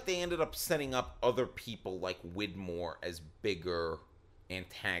feel like they ended up setting up other people like Widmore as bigger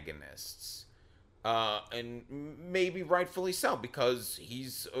antagonists. And maybe rightfully so, because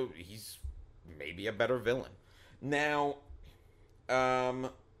he's maybe a better villain. Now,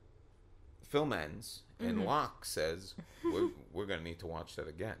 film ends, and Locke says, we're going to need to watch that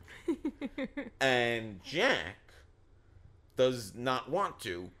again. And Jack does not want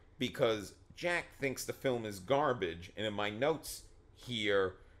to, because Jack thinks the film is garbage. And in my notes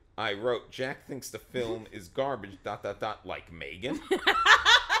here, I wrote, Jack thinks the film is garbage, ... like Megan.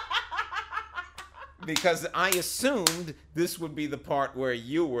 Because I assumed this would be the part where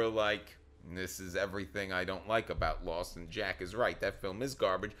you were like, this is everything I don't like about Lost, and Jack is right. That film is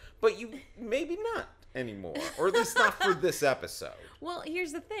garbage. But you maybe not anymore, or at least not for this episode. Well,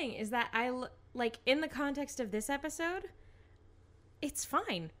 here's the thing, is that like, in the context of this episode, it's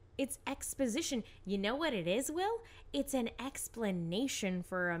fine. It's exposition. You know what it is, Will? It's an explanation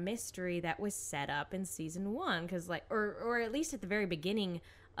for a mystery that was set up in season 1, because like, or at least at the very beginning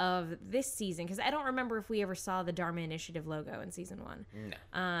of this season, because I don't remember if we ever saw the Dharma Initiative logo in season 1.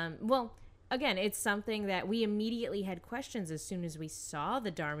 No. Well, again, it's something that we immediately had questions as soon as we saw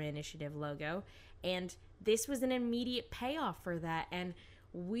the Dharma Initiative logo, and this was an immediate payoff for that, and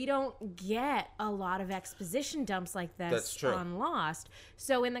we don't get a lot of exposition dumps like this on Lost.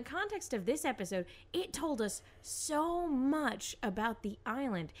 So in the context of this episode, it told us so much about the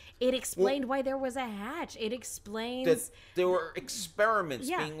island. It explained why there was a hatch. It explains that there were experiments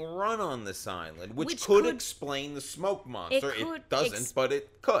being run on this island, which could explain the smoke monster. It doesn't, but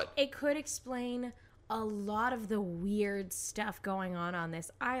it could. It could explain a lot of the weird stuff going on this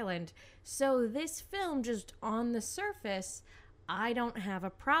island. So this film, just on the surface, I don't have a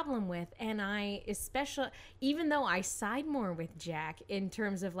problem with, and I especially, even though I side more with Jack in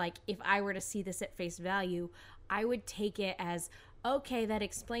terms of like, if I were to see this at face value, I would take it as, okay, that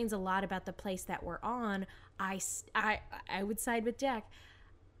explains a lot about the place that we're on. I would side with Jack.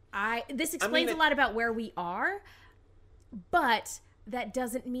 This explains a lot about where we are, but that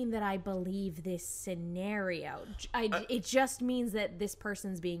doesn't mean that I believe this scenario. It just means that this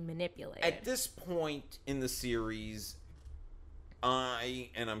person's being manipulated. At this point in the series,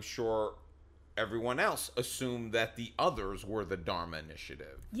 and I'm sure everyone else, assumed that the others were the Dharma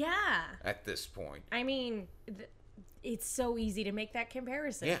Initiative. Yeah. At this point. I mean, it's so easy to make that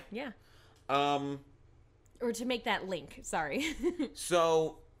comparison. Yeah. Yeah. Or to make that link, sorry.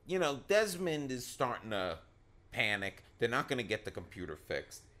 So, Desmond is starting to panic. They're not going to get the computer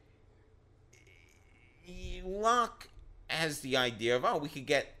fixed. Locke has the idea of, we could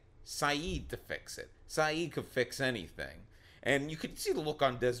get Sayid to fix it. Sayid could fix anything. And you could see the look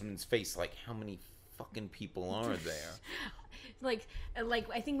on Desmond's face, like, how many fucking people are there? Like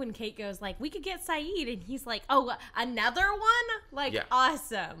I think when Kate goes, like, we could get Sayid, and he's like, oh, another one? Like, yeah.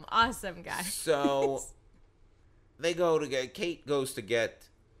 Awesome guy. So, Kate goes to get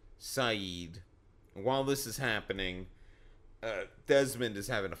Sayid. While this is happening, Desmond is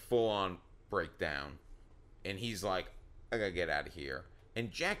having a full-on breakdown. And he's like, I gotta get out of here. And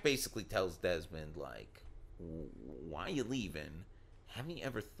Jack basically tells Desmond, like, why are you leaving? Haven't you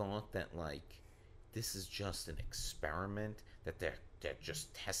ever thought that, like, this is just an experiment? That they're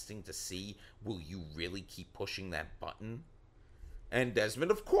just testing to see, will you really keep pushing that button? And Desmond,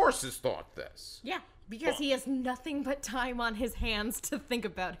 of course, has thought this. Yeah, because he has nothing but time on his hands to think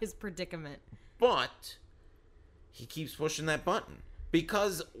about his predicament. But he keeps pushing that button.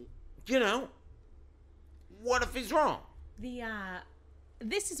 Because, what if he's wrong?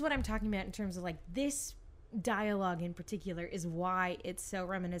 This is what I'm talking about in terms of, like, this dialogue in particular is why it's so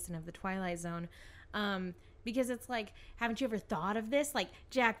reminiscent of the Twilight Zone. Because it's like, haven't you ever thought of this? Like,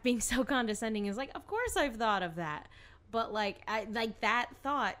 Jack being so condescending is like, of course I've thought of that. But, like, that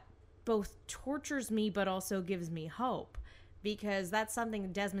thought both tortures me but also gives me hope. Because that's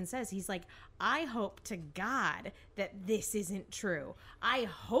something Desmond says. He's like, I hope to God that this isn't true. I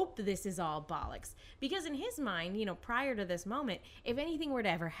hope this is all bollocks. Because in his mind, prior to this moment, if anything were to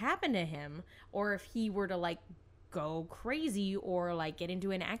ever happen to him, or if he were to, like, go crazy or, like, get into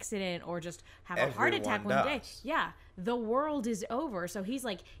an accident or just have a heart attack one day, yeah, the world is over. So he's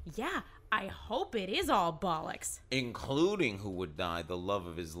like, yeah, I hope it is all bollocks. Including who would die, the love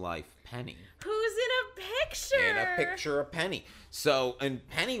of his life, Penny. Who's in a picture? In a picture of Penny. So, and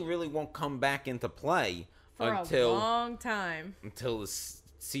Penny really won't come back into play until a long time. Until the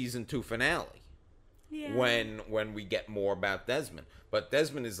season 2 finale. Yeah. When we get more about Desmond. But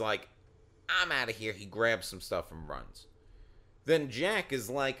Desmond is like, I'm out of here. He grabs some stuff and runs. Then Jack is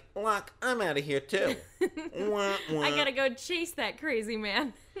like, Locke, I'm out of here too. Wah, wah. I gotta go chase that crazy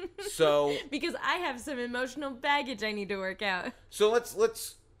man. So because I have some emotional baggage I need to work out. So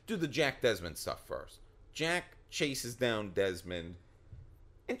let's do the Jack Desmond stuff first. Jack chases down Desmond,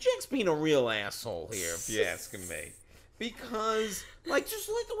 and Jack's being a real asshole here, if you're asking me. Because, like, just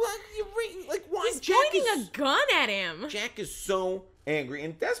like why? He's Jack pointing a gun at him. Jack is so angry,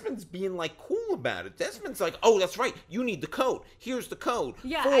 and Desmond's being, like, cool about it. Desmond's like, oh, that's right, you need the code. Here's the code.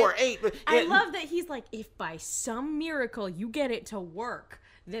 Yeah, 4, 8. I love that he's like, if by some miracle you get it to work,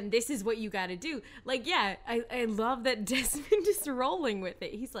 then this is what you got to do. Like, yeah, I love that Desmond is rolling with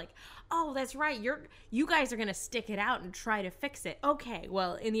it. He's like, oh, that's right. You guys are going to stick it out and try to fix it. Okay,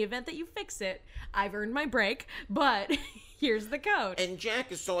 well, in the event that you fix it, I've earned my break, but here's the code. And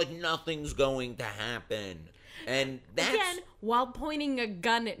Jack is so like, nothing's going to happen. And that's... Again, while pointing a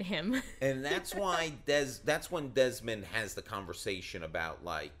gun at him. And that's why that's when Desmond has the conversation about,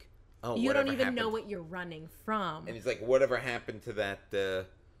 like, oh, you don't even know what you're running from. And he's like, whatever happened to that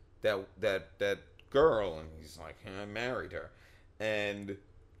girl? And he's like, I married her. And,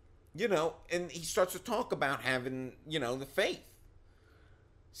 and he starts to talk about having, the faith.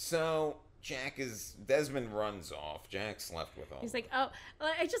 So Desmond runs off. Jack's left with all. He's like, oh,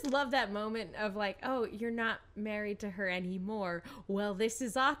 I just love that moment of like, oh, you're not married to her anymore. Well, this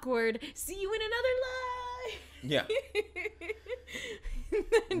is awkward. See you in another life. Yeah.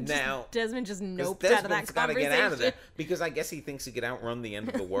 Now Desmond just noped out of that conversation. Gotta get out of there because I guess he thinks he could outrun the end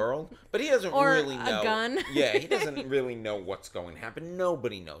of the world, but he doesn't really know. A gun. Yeah, he doesn't really know what's going to happen.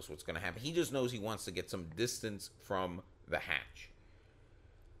 Nobody knows what's going to happen. He just knows he wants to get some distance from the hatch.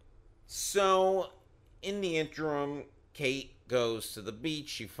 So, in the interim, Kate goes to the beach.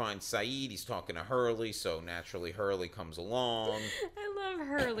 She finds Sayid. He's talking to Hurley, so naturally Hurley comes along. I love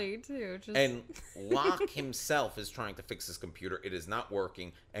Hurley, too. And Locke himself is trying to fix his computer. It is not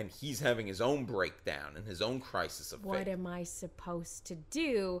working, and he's having his own breakdown and his own crisis of faith. What am I supposed to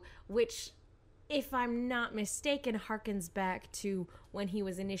do? Which, if I'm not mistaken, harkens back to when he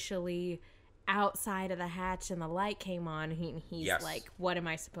was initially outside of the hatch and the light came on. He's yes. like, what am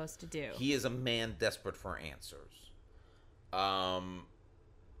I supposed to do? He is a man desperate for answers.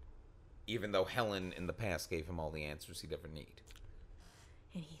 Even though Helen in the past gave him all the answers he'd ever need.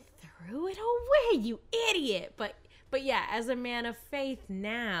 And he threw it away, you idiot! But yeah, as a man of faith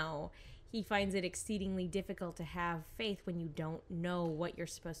now, he finds it exceedingly difficult to have faith when you don't know what you're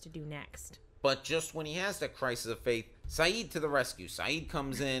supposed to do next. But just when he has that crisis of faith, Sayid to the rescue. Sayid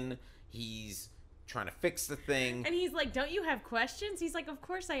comes in, he's trying to fix the thing. And he's like, don't you have questions? He's like, of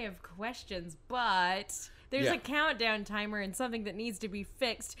course I have questions, but there's a countdown timer and something that needs to be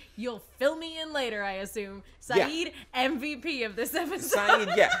fixed. You'll fill me in later, I assume. Sayid, MVP of this episode.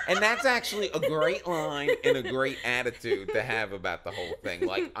 Sayid, yeah. And that's actually a great line and a great attitude to have about the whole thing.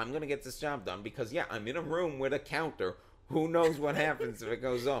 Like, I'm going to get this job done because, yeah, I'm in a room with a counter. Who knows what happens if it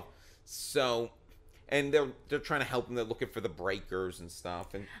goes off? So, and they're trying to help him. They're looking for the breakers and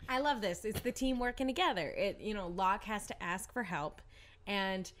stuff. And I love this. It's the team working together. Locke has to ask for help,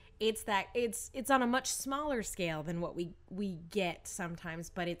 and it's on a much smaller scale than what we get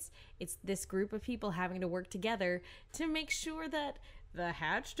sometimes. But it's this group of people having to work together to make sure that the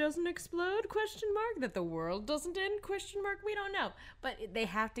hatch doesn't explode ? That the world doesn't end ? We don't know, but they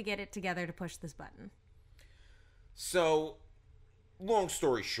have to get it together to push this button. So, long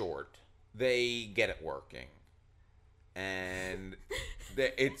story short, they get it working, and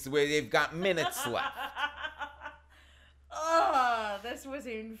they've got minutes left. Oh, this was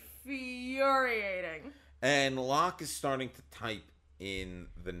infuriating. And Locke is starting to type in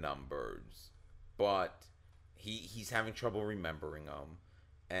the numbers, but he's having trouble remembering them.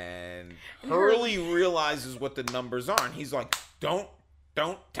 And Hurley realizes what the numbers are, and he's like, "Don't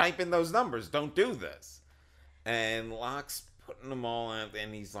type in those numbers. Don't do this." And Locke's putting them all out,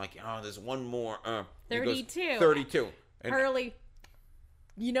 and he's like, "Oh, there's one more." 32. 32. And Hurley,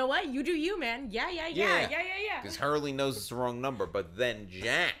 you know what? You do you, man. Yeah. Because Hurley knows it's the wrong number, but then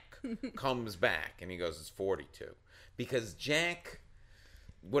Jack comes back, and he goes, "It's 42." Because Jack,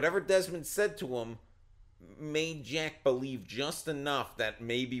 whatever Desmond said to him, made Jack believe just enough that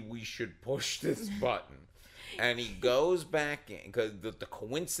maybe we should push this button. And he goes back in, because the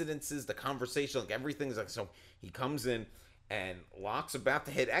coincidences, the conversation, like everything's like, so he comes in, and Locke's about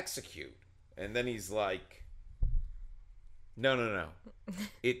to hit execute. And then he's like, no.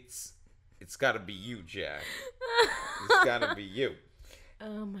 It's got to be you, Jack. It's got to be you.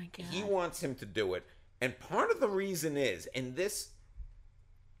 Oh, my God. He wants him to do it. And part of the reason is, and this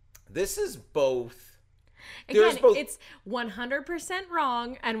is both. Again, it's 100%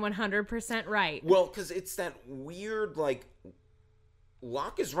 wrong and 100% right. Well, because it's that weird, like,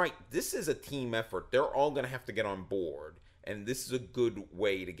 Locke is right. This is a team effort. They're all going to have to get on board. And this is a good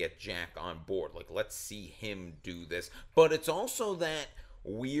way to get Jack on board. Like, let's see him do this. But it's also that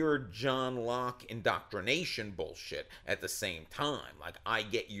weird John Locke indoctrination bullshit at the same time. Like, I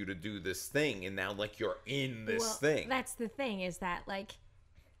get you to do this thing, and now, like, you're in this thing. That's the thing, is that, like,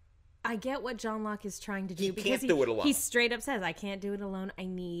 I get what John Locke is trying to do. He can't do it alone. He straight up says, I can't do it alone. I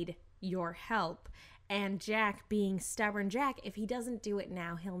need your help. And Jack, being stubborn Jack, if he doesn't do it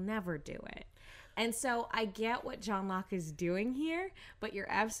now, he'll never do it. And so I get what John Locke is doing here, but you're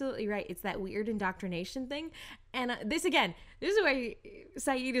absolutely right. It's that weird indoctrination thing. And this is why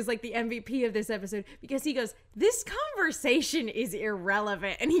Sayid is like the MVP of this episode, because he goes, this conversation is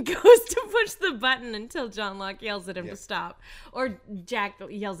irrelevant. And he goes to push the button until John Locke yells at him to stop. Or Jack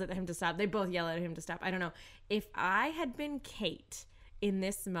yells at him to stop. They both yell at him to stop. I don't know. If I had been Kate in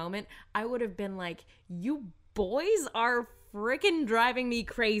this moment, I would have been like, you boys are freaking driving me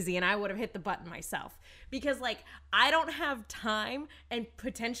crazy, and I would have hit the button myself, because like I don't have time, and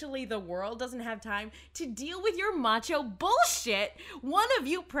potentially the world doesn't have time to deal with your macho bullshit. One of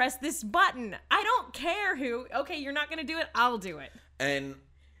you press this button. I don't care who. Okay, you're not gonna do it, I'll do it. And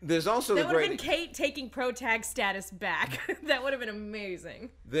there's also that would have been Kate taking pro tag status back. That would have been amazing.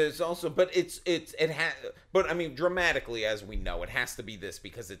 There's also, but but I mean, dramatically, as we know, it has to be this,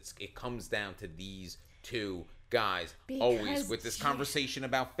 because it comes down to these two guys always with this conversation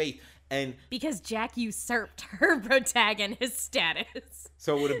about faith. And because Jack usurped her protagonist status.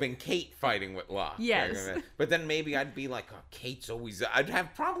 So it would have been Kate fighting with Locke. Yes. But then maybe I'd be like, oh, Kate's always, I'd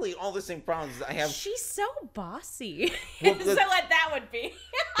have probably all the same problems I have. She's so bossy. Well, so what that would be.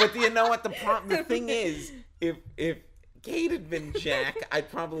 But you know what the thing is, if Kate had been Jack, I'd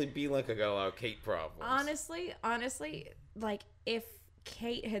probably be like, Kate problems. Honestly, like if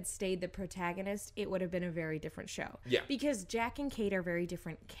Kate had stayed the protagonist, it would have been a very different show. Yeah. Because Jack and Kate are very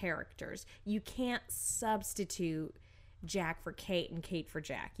different characters. You can't substitute Jack for Kate and Kate for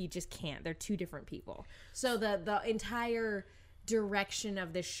Jack. You just can't. They're two different people. So the entire direction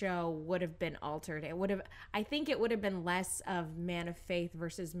of the show would have been altered. I think it would have been less of man of faith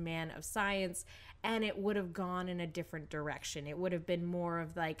versus man of science, and it would have gone in a different direction. It would have been more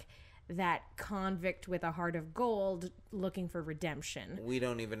of like that convict with a heart of gold looking for redemption. We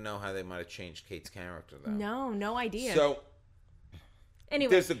don't even know how they might have changed Kate's character, though. No idea. So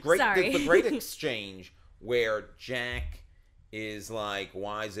anyway, there's the sorry. great exchange where Jack is like,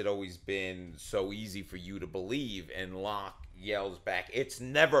 why has it always been so easy for you to believe? And Locke yells back, it's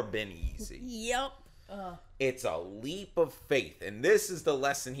never been easy. Yep. It's a leap of faith. And this is the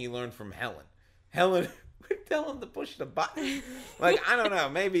lesson he learned from Helen. Helen would tell him to push the button. Like, I don't know,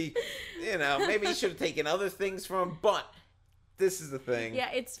 maybe he should have taken other things from him, but this is the thing.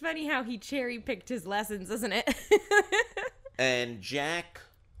 Yeah, it's funny how he cherry-picked his lessons, isn't it? And Jack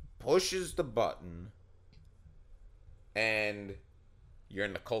pushes the button, and you're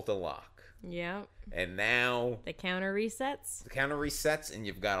in the cult of Locke. Yep. And now The counter resets. the counter resets, and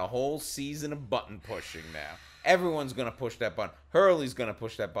you've got a whole season of button pushing now. Everyone's going to push that button. Hurley's going to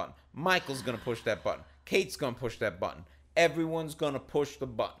push that button. Michael's going to push that button. Kate's going to push that button. Everyone's going to push the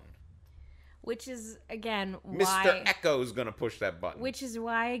button. Which is, again, Mr. why... Echo's going to push that button. Which is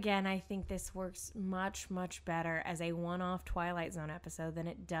why, again, I think this works much, much better as a one-off Twilight Zone episode than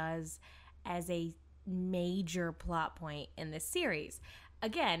it does as a major plot point in this series.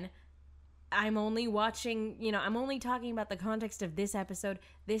 Again, I'm only talking about the context of this episode.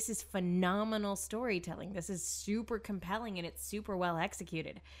 This is phenomenal storytelling. This is super compelling, and it's super well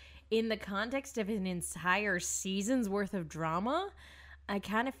executed. In the context of an entire season's worth of drama, I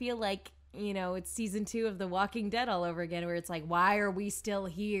kind of feel like, it's season 2 of The Walking Dead all over again, where it's like, why are we still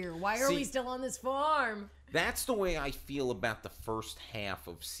here? Why are we still on this farm? That's the way I feel about the first half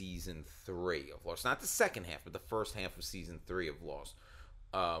of season 3 of Lost. Not the second half, but the first half of season 3 of Lost.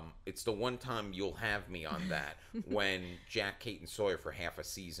 It's the one time you'll have me on that when Jack, Kate, and Sawyer for half a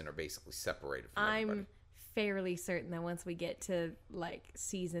season are basically separated from everybody. I'm fairly certain that once we get to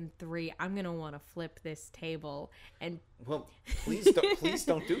season 3, I'm gonna want to flip this table and please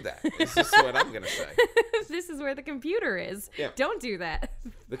don't do that. This is what I'm gonna say. This is where the computer is. Yeah. Don't do that.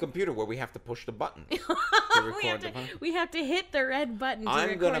 The computer where we have to push the button to record we have to hit the red button to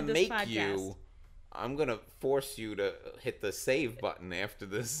record this podcast. I'm gonna force you to hit the save button after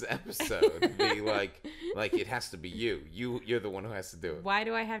this episode. Be like it has to be you. You're the one who has to do it. Why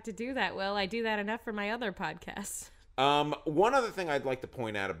do I have to do that? Well, I do that enough for my other podcasts. One other thing I'd like to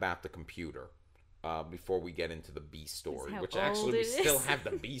point out about the computer, before we get into the B story, which actually we still have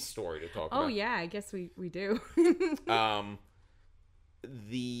the B story to talk about. Oh yeah, I guess we do.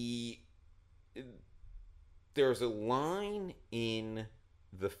 There's a line in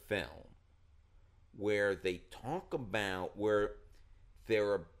the film where they talk about where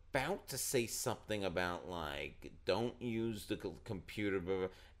they're about to say something about don't use the computer, blah, blah,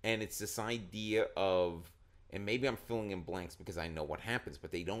 and it's this idea of, and maybe I'm filling in blanks because I know what happens,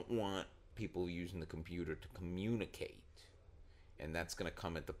 but they don't want people using the computer to communicate, and that's going to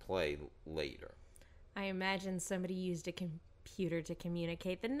come into play later. I imagine somebody used a computer to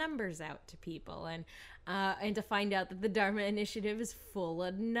communicate the numbers out to people and to find out that the Dharma Initiative is full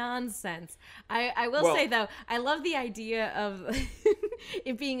of nonsense. I will say, though, I love the idea of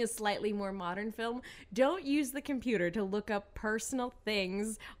it being a slightly more modern film. Don't use the computer to look up personal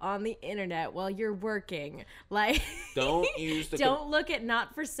things on the internet while you're working. Don't use the don't look at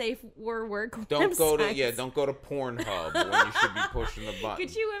not for safe work don't websites. Don't go to Pornhub when you should be pushing the button.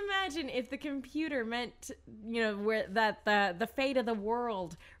 Could you imagine if the computer meant, where that the fate of the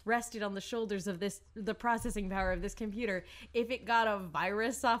world rested on the shoulders of the processing power of this computer, if it got a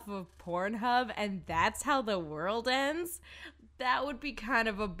virus off of Pornhub and that's how the world ends? That would be kind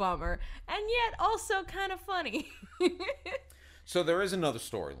of a bummer, and yet also kind of funny. So there is another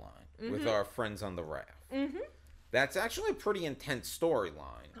storyline with our friends on the raft. Mm-hmm. That's actually a pretty intense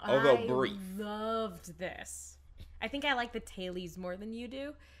storyline, although brief. I loved this. I think I like the tailies more than you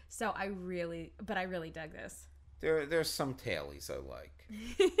do, so I really dug this. There's some tailies I like.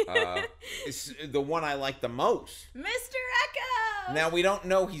 It's the one I like the most. Mr. Echo! Now, we don't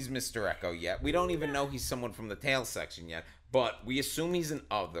know he's Mr. Echo yet. We don't even know he's someone from the tail section yet. But we assume he's an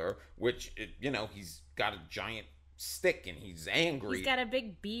other, which, he's got a giant stick and he's angry. He's got a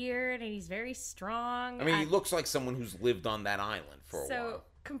big beard and he's very strong. I mean, he looks like someone who's lived on that island for a while. So,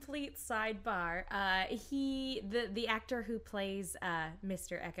 complete sidebar. The actor who plays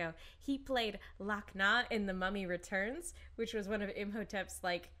Mr. Echo, he played Lakhna in The Mummy Returns, which was one of Imhotep's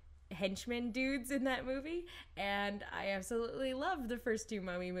henchmen dudes in that movie, and I absolutely loved the first 2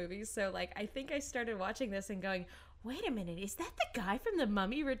 Mummy movies. So I think I started watching this and going, wait a minute, is that the guy from The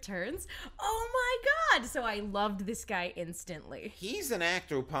Mummy Returns? Oh my God. So I loved this guy instantly. He's an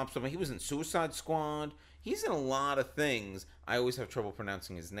actor who pops up. He was in Suicide Squad. He's in a lot of things. I always have trouble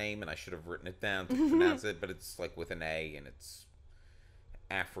pronouncing his name, and I should have written it down to pronounce it, but it's like with an A, and it's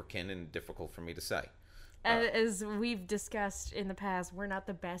African and difficult for me to say. As we've discussed in the past, we're not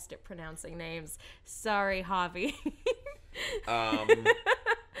the best at pronouncing names. Sorry, Javi.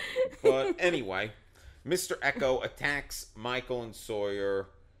 But anyway, Mr. Echo attacks Michael and Sawyer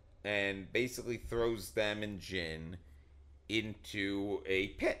and basically throws them and Jin into a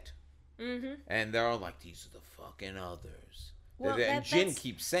pit. Mm-hmm. And they're all like, these are the fucking others. Well, and Jin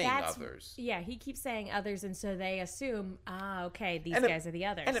keeps saying others. Yeah, he keeps saying others, and so they assume, okay, these guys are the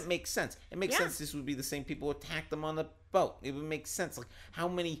others. And it makes sense. It makes sense this would be the same people who attacked them on the boat. It would make sense. Like, how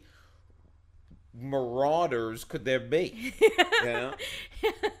many marauders could there be? You know?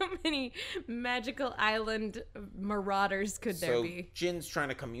 How many magical island marauders could there be? So Jin's trying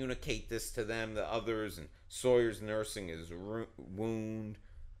to communicate this to them, the others, and Sawyer's nursing his wound.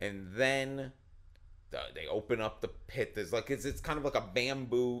 And then they open up the pit. There's like it's kind of like a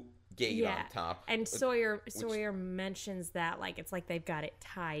bamboo gate on top. And Sawyer mentions that like it's like they've got it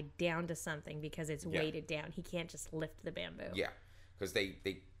tied down to something because it's weighted down. He can't just lift the bamboo. Yeah, because they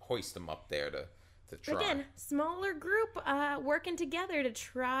hoist them up there to try. Again, smaller group working together to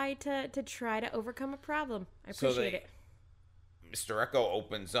try to overcome a problem. I appreciate it. Mr. Echo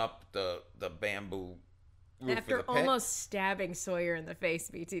opens up the bamboo roof after of the pit. Almost stabbing Sawyer in the face,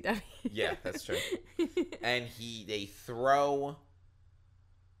 BTW. Yeah, that's true. And they throw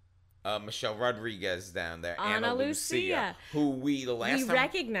Michelle Rodriguez down there, Ana Lucia, who we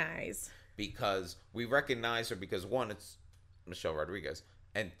recognize because we recognize her because one, it's Michelle Rodriguez,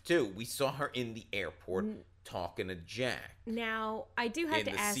 and two, we saw her in the airport talking to Jack. Now, I do have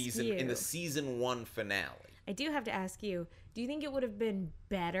to ask you in the season 1 finale. I do have to ask you, do you think it would have been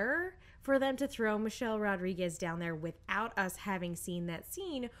better for them to throw Michelle Rodriguez down there without us having seen that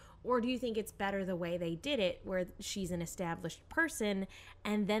scene? Or do you think it's better the way they did it, where she's an established person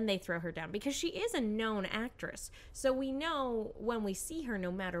and then they throw her down? Because she is a known actress. So we know when we see her,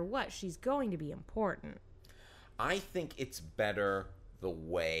 no matter what, she's going to be important. I think it's better the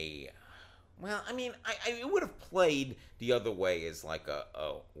way... Well, I mean, it would have played the other way as like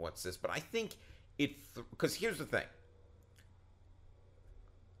what's this? But I think because here's the thing.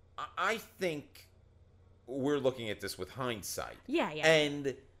 I think we're looking at this with hindsight. Yeah.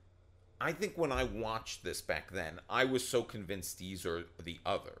 And I think when I watched this back then, I was so convinced these are the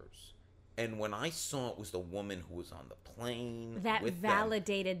others. And when I saw it was the woman who was on the plane that with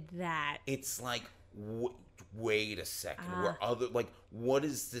validated them, that. It's like, wait a second. What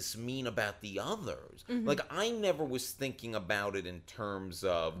does this mean about the others? Mm-hmm. Like, I never was thinking about it in terms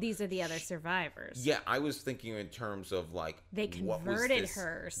of... These are the other survivors. Yeah, I was thinking in terms of, like... They converted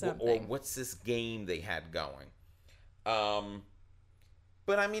her or something. Or what's this game they had going?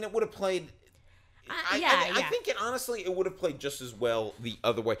 But, I mean, it would have played... I think, honestly, it would have played just as well the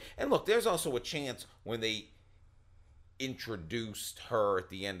other way. And look, there's also a chance when they introduced her at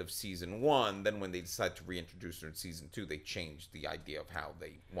the end of season 1, then when they decided to reintroduce her in season 2, they changed the idea of how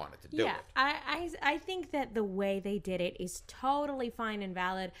they wanted to do it. I think that the way they did it is totally fine and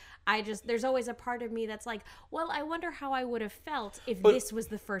valid. There's always a part of me that's like, well, I wonder how I would have felt if this was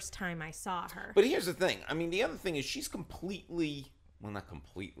the first time I saw her. But here's the thing. I mean, the other thing is she's completely, well, not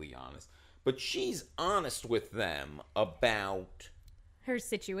completely honest, but she's honest with them about her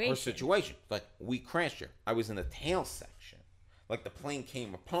situation. Like, we crashed here. I was in the tail section. Like, the plane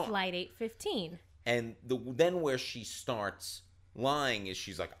came apart. Flight 815. And then where she starts lying is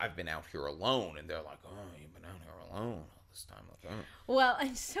she's like, I've been out here alone. And they're like, oh, you've been out here alone all this time. Like, oh. Well,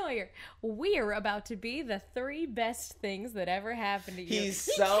 and Sawyer, we're about to be the 3 best things that ever happened to you. He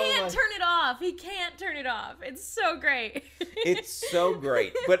can't turn it off. He can't turn it off. It's so great. It's so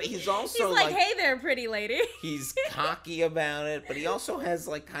great. But he's also he's like, hey there, pretty lady. He's cocky about it, but he also has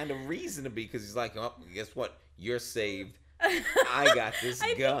like kind of reason to be, because he's like, oh, guess what? You're saved. I got this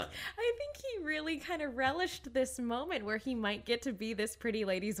gun. I think he really kind of relished this moment where he might get to be this pretty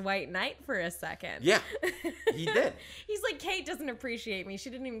lady's white knight for a second. Yeah, he did. He's like, Kate doesn't appreciate me. She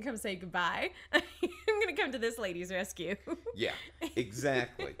didn't even come say goodbye. I'm going to come to this lady's rescue. Yeah,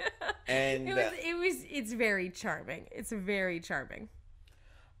 exactly. And it's very charming. It's very charming.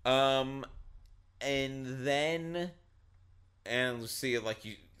 And then, and Lucia, like,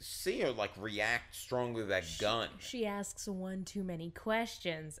 you see her like react strongly to that gun. She asks one too many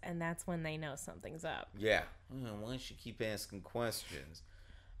questions, and that's when they know something's up. Yeah. Why does she keep asking questions?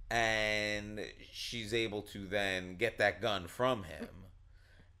 And she's able to then get that gun from him.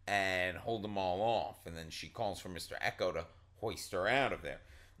 and hold them all off. And then she calls for Mr. Echo to hoist her out of there.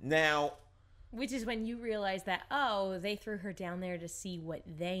 Now, which is when you realize that, they threw her down there to see what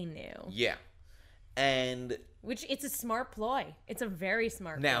they knew. yeah. And which, it's a smart ploy. It's a very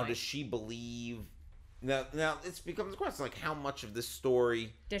smart now, ploy. does she believe... Now it becomes a question, like, how much of this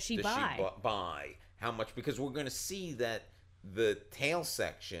story Does she buy? Buy? How much? Because we're going to see that the tail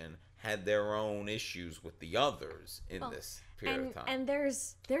section had their own issues with the others in this period of time. And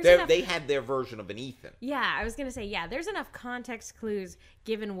there's enough... They had their version of an Ethan. Yeah, I was going to say, there's enough context clues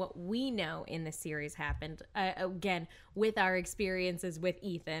given what we know in the series happened, again, with our experiences with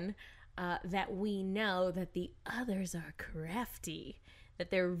Ethan, that we know that the others are crafty, that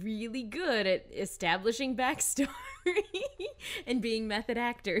they're really good at establishing backstory and being method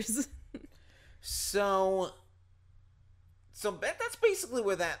actors. So that's basically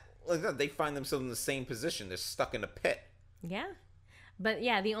where they find themselves in the same position. They're stuck in a pit. Yeah. But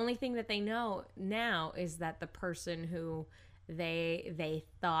yeah, the only thing that they know now is that the person who they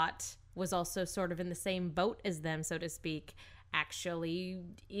thought was also sort of in the same boat as them, so to speak, actually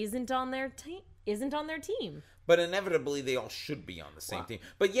isn't on their team. But inevitably, they all should be on the same team.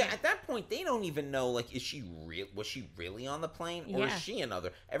 But yeah, at that point, they don't even know, like, was she really on the plane? Or is she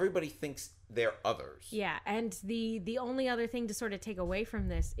another? Everybody thinks they're others. Yeah, and the only other thing to sort of take away from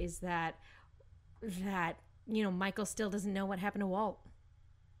this is that Michael still doesn't know what happened to Walt.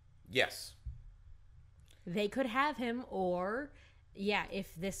 Yes. They could have him, or,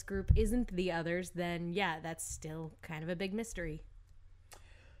 if this group isn't the others, then, that's still kind of a big mystery.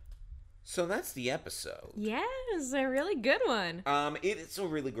 So that's the episode. Yeah, it's a really good one. It's a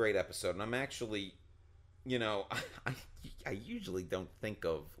really great episode, and I'm actually, I usually don't think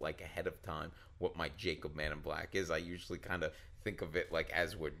of, like, ahead of time what my Jacob Man in Black is. I usually kind of think of it, like,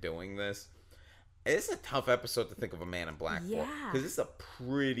 as we're doing this. It's a tough episode to think of a Man in Black for, because it's a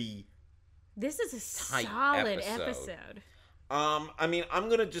pretty This is a solid episode. I mean, I'm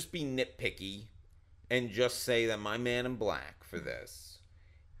going to just be nitpicky and just say that my Man in Black for this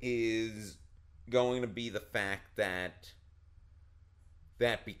is going to be the fact that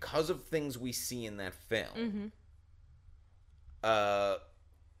because of things we see in that film, I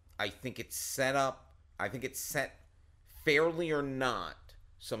think it's set fairly or not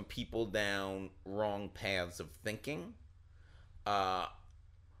some people down wrong paths of thinking. But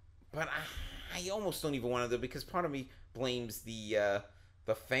I almost don't even want to do it, because part of me blames the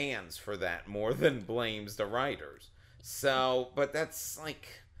fans for that more than blames the writers. So, but that's like,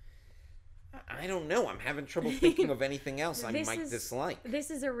 I don't know. I'm having trouble thinking of anything else I might dislike.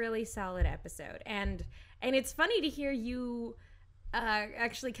 This is a really solid episode, and it's funny to hear you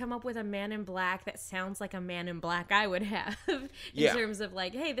actually come up with a Man in Black that sounds like a Man in Black I would have in terms of,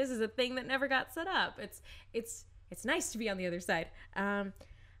 like, hey, this is a thing that never got set up. It's nice to be on the other side. I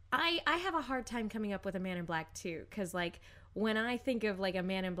have a hard time coming up with a Man in Black too, because, like, when I think of, like, a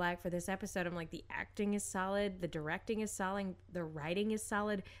Man in Black for this episode, I'm like, the acting is solid, the directing is solid, the writing is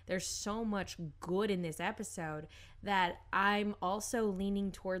solid. There's so much good in this episode that I'm also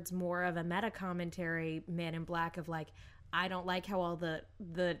leaning towards more of a meta commentary Man in Black of, like, I don't like how all the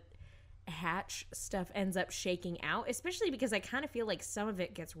Hatch stuff ends up shaking out, especially because I kind of feel like some of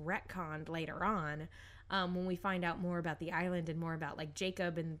it gets retconned later on. When we find out more about the island and more about, like,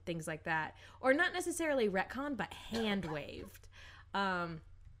 Jacob and things like that. Or not necessarily retcon, but hand-waved.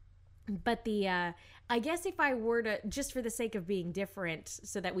 But I guess if I were to, just for the sake of being different,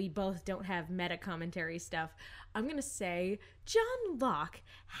 so that we both don't have meta-commentary stuff, I'm going to say, John Locke,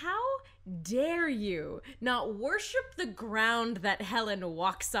 how dare you not worship the ground that Helen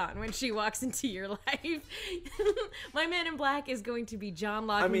walks on when she walks into your life? My Man in Black is going to be John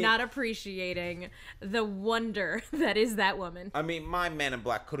Locke not appreciating the wonder that is that woman. I mean, my Man in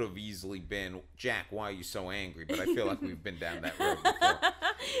Black could have easily been, Jack, why are you so angry? But I feel like we've been down that road before.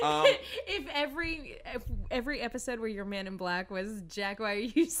 If every episode where your Man in Black was, Jack, why are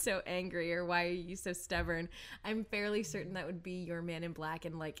you so angry, or why are you so stubborn, I'm fairly certain that would be your Man in Black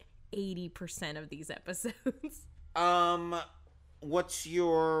in, like, 80% of these episodes. What's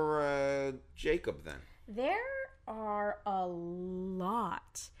your Jacob then? There are a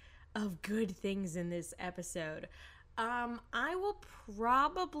lot of good things in this episode. I will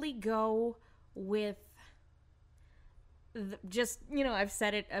probably go with just, I've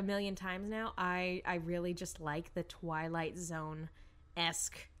said it a million times now. I really just like the Twilight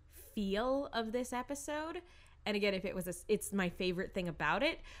Zone-esque feel of this episode. And again, if it was it's my favorite thing about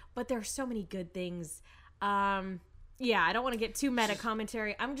it, but there are so many good things. I don't want to get too meta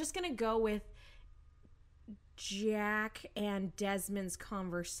commentary. I'm just going to go with Jack and Desmond's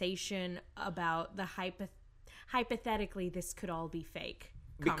conversation about the hypothetically this could all be fake.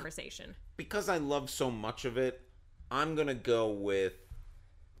 conversation. Because I love so much of it, I'm going to go with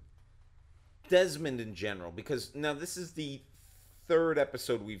Desmond in general. Because now this is the third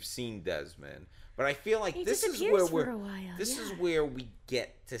episode we've seen Desmond. But I feel like this is where this is where we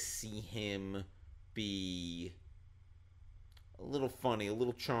get to see him be a little funny, a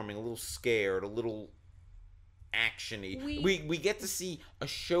little charming, a little scared, a little action-y. We get to see a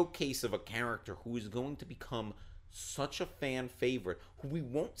showcase of a character who is going to become such a fan favorite, who we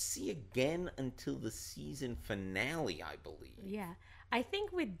won't see again until the season finale, I believe. Yeah. I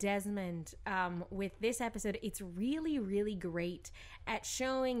think with Desmond, with this episode, it's really, really great at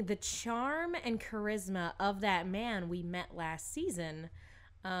showing the charm and charisma of that man we met last season.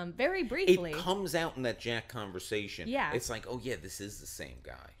 Very briefly. It comes out in that Jack conversation. Yeah. It's like, oh yeah, this is the same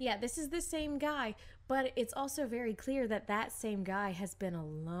guy. Yeah, this is the same guy. But it's also very clear that that same guy has been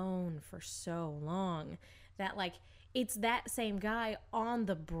alone for so long. That, like, it's that same guy on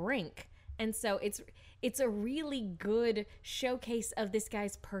the brink. And so it's a really good showcase of this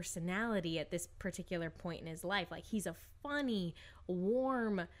guy's personality at this particular point in his life. Like, he's a funny,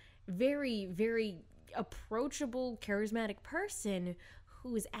 warm, very, very approachable, charismatic person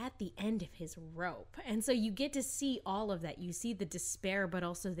who is at the end of his rope. And so you get to see all of that. You see the despair, but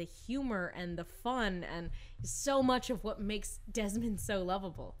also the humor and the fun and so much of what makes Desmond so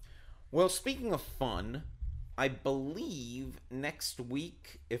lovable. Well, speaking of fun, I believe next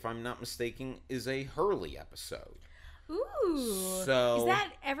week, if I'm not mistaken, is a Hurley episode. Ooh. So, is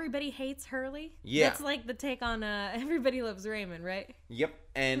that Everybody Hates Hurley? Yeah. That's like the take on Everybody Loves Raymond, right? Yep.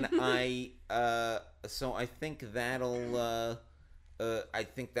 And so I think that'll, I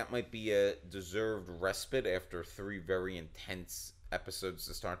think that might be a deserved respite after 3 very intense episodes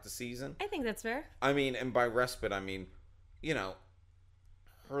to start the season. I think that's fair. I mean, and by respite, I mean, you know,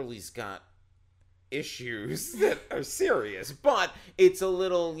 Hurley's got issues that are serious, but it's a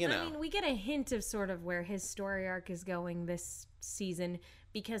little, you know. I mean, we get a hint of sort of where his story arc is going this season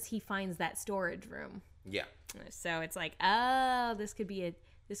because he finds that storage room. Yeah. So it's like, oh, this could be an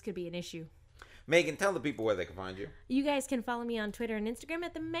issue. Megan, tell the people where they can find you. You guys can follow me on Twitter and Instagram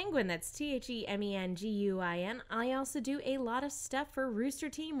at TheMenguin. That's TheMenguin. I also do a lot of stuff for Rooster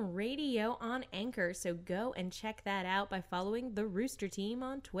Team Radio on Anchor, so go and check that out by following the Rooster Team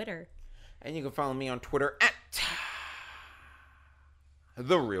on Twitter. And you can follow me on Twitter at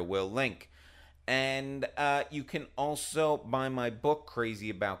The Real Will Link. And you can also buy my book, Crazy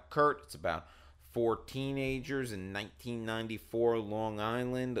About Kurt. It's about 4 teenagers in 1994 Long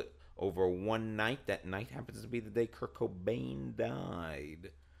Island over one night. That night happens to be the day Kurt Cobain died.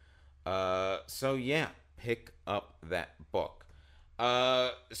 So yeah, pick up that book.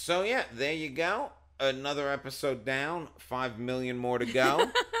 So yeah, there you go. Another episode down. 5 million more to go.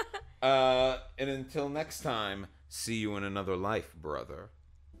 And until next time, see you in another life, brother.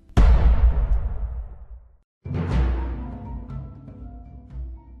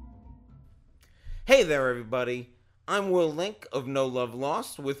 Hey there, everybody. I'm Will Link of No Love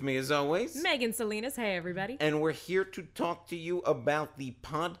Lost. With me, as always, Megan Salinas. Hey, everybody. And we're here to talk to you about the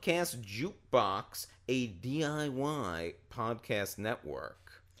Podcast Jukebox, a DIY podcast network.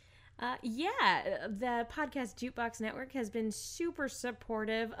 The Podcast Jukebox Network has been super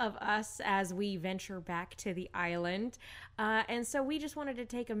supportive of us as we venture back to the island. And so we just wanted to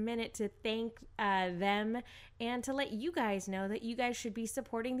take a minute to thank them and to let you guys know that you guys should be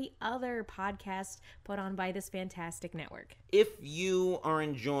supporting the other podcasts put on by this fantastic network. If you are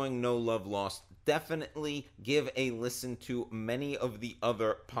enjoying No Love Lost, definitely give a listen to many of the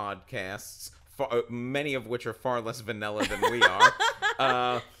other podcasts, many of which are far less vanilla than we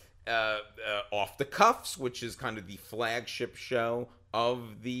are. Off the Cuffs, which is kind of the flagship show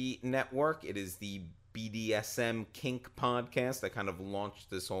of the network. It is the BDSM kink podcast that kind of launched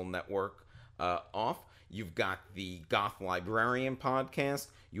this whole network off. You've got the Goth Librarian podcast.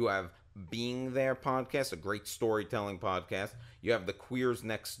 You have Being There podcast, a great storytelling podcast. You have the Queers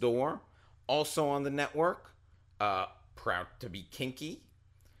Next Door, also on the network. Proud to be Kinky.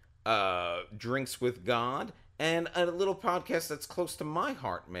 Drinks with God. And a little podcast that's close to my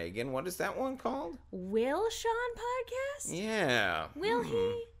heart, Megan. What is that one called? Will Sean Podcast? Yeah. Will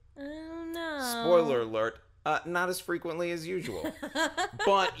he? I don't know. Spoiler alert. Not as frequently as usual.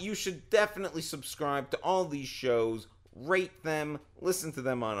 But you should definitely subscribe to all these shows, rate them, listen to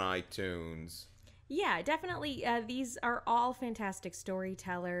them on iTunes. Yeah, definitely. These are all fantastic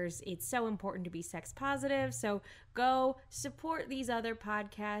storytellers. It's so important to be sex positive. So go support these other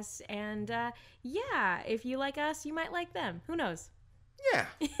podcasts. And yeah, if you like us, you might like them. Who knows? Yeah.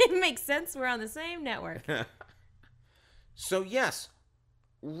 It makes sense. We're on the same network. So yes,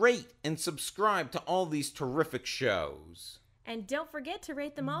 rate and subscribe to all these terrific shows. And don't forget to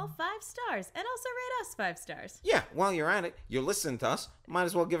rate them all 5 stars, and also rate us 5 stars. Yeah, while you're at it, you're listening to us, might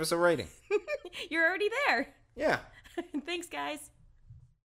as well give us a rating. You're already there. Yeah. Thanks, guys.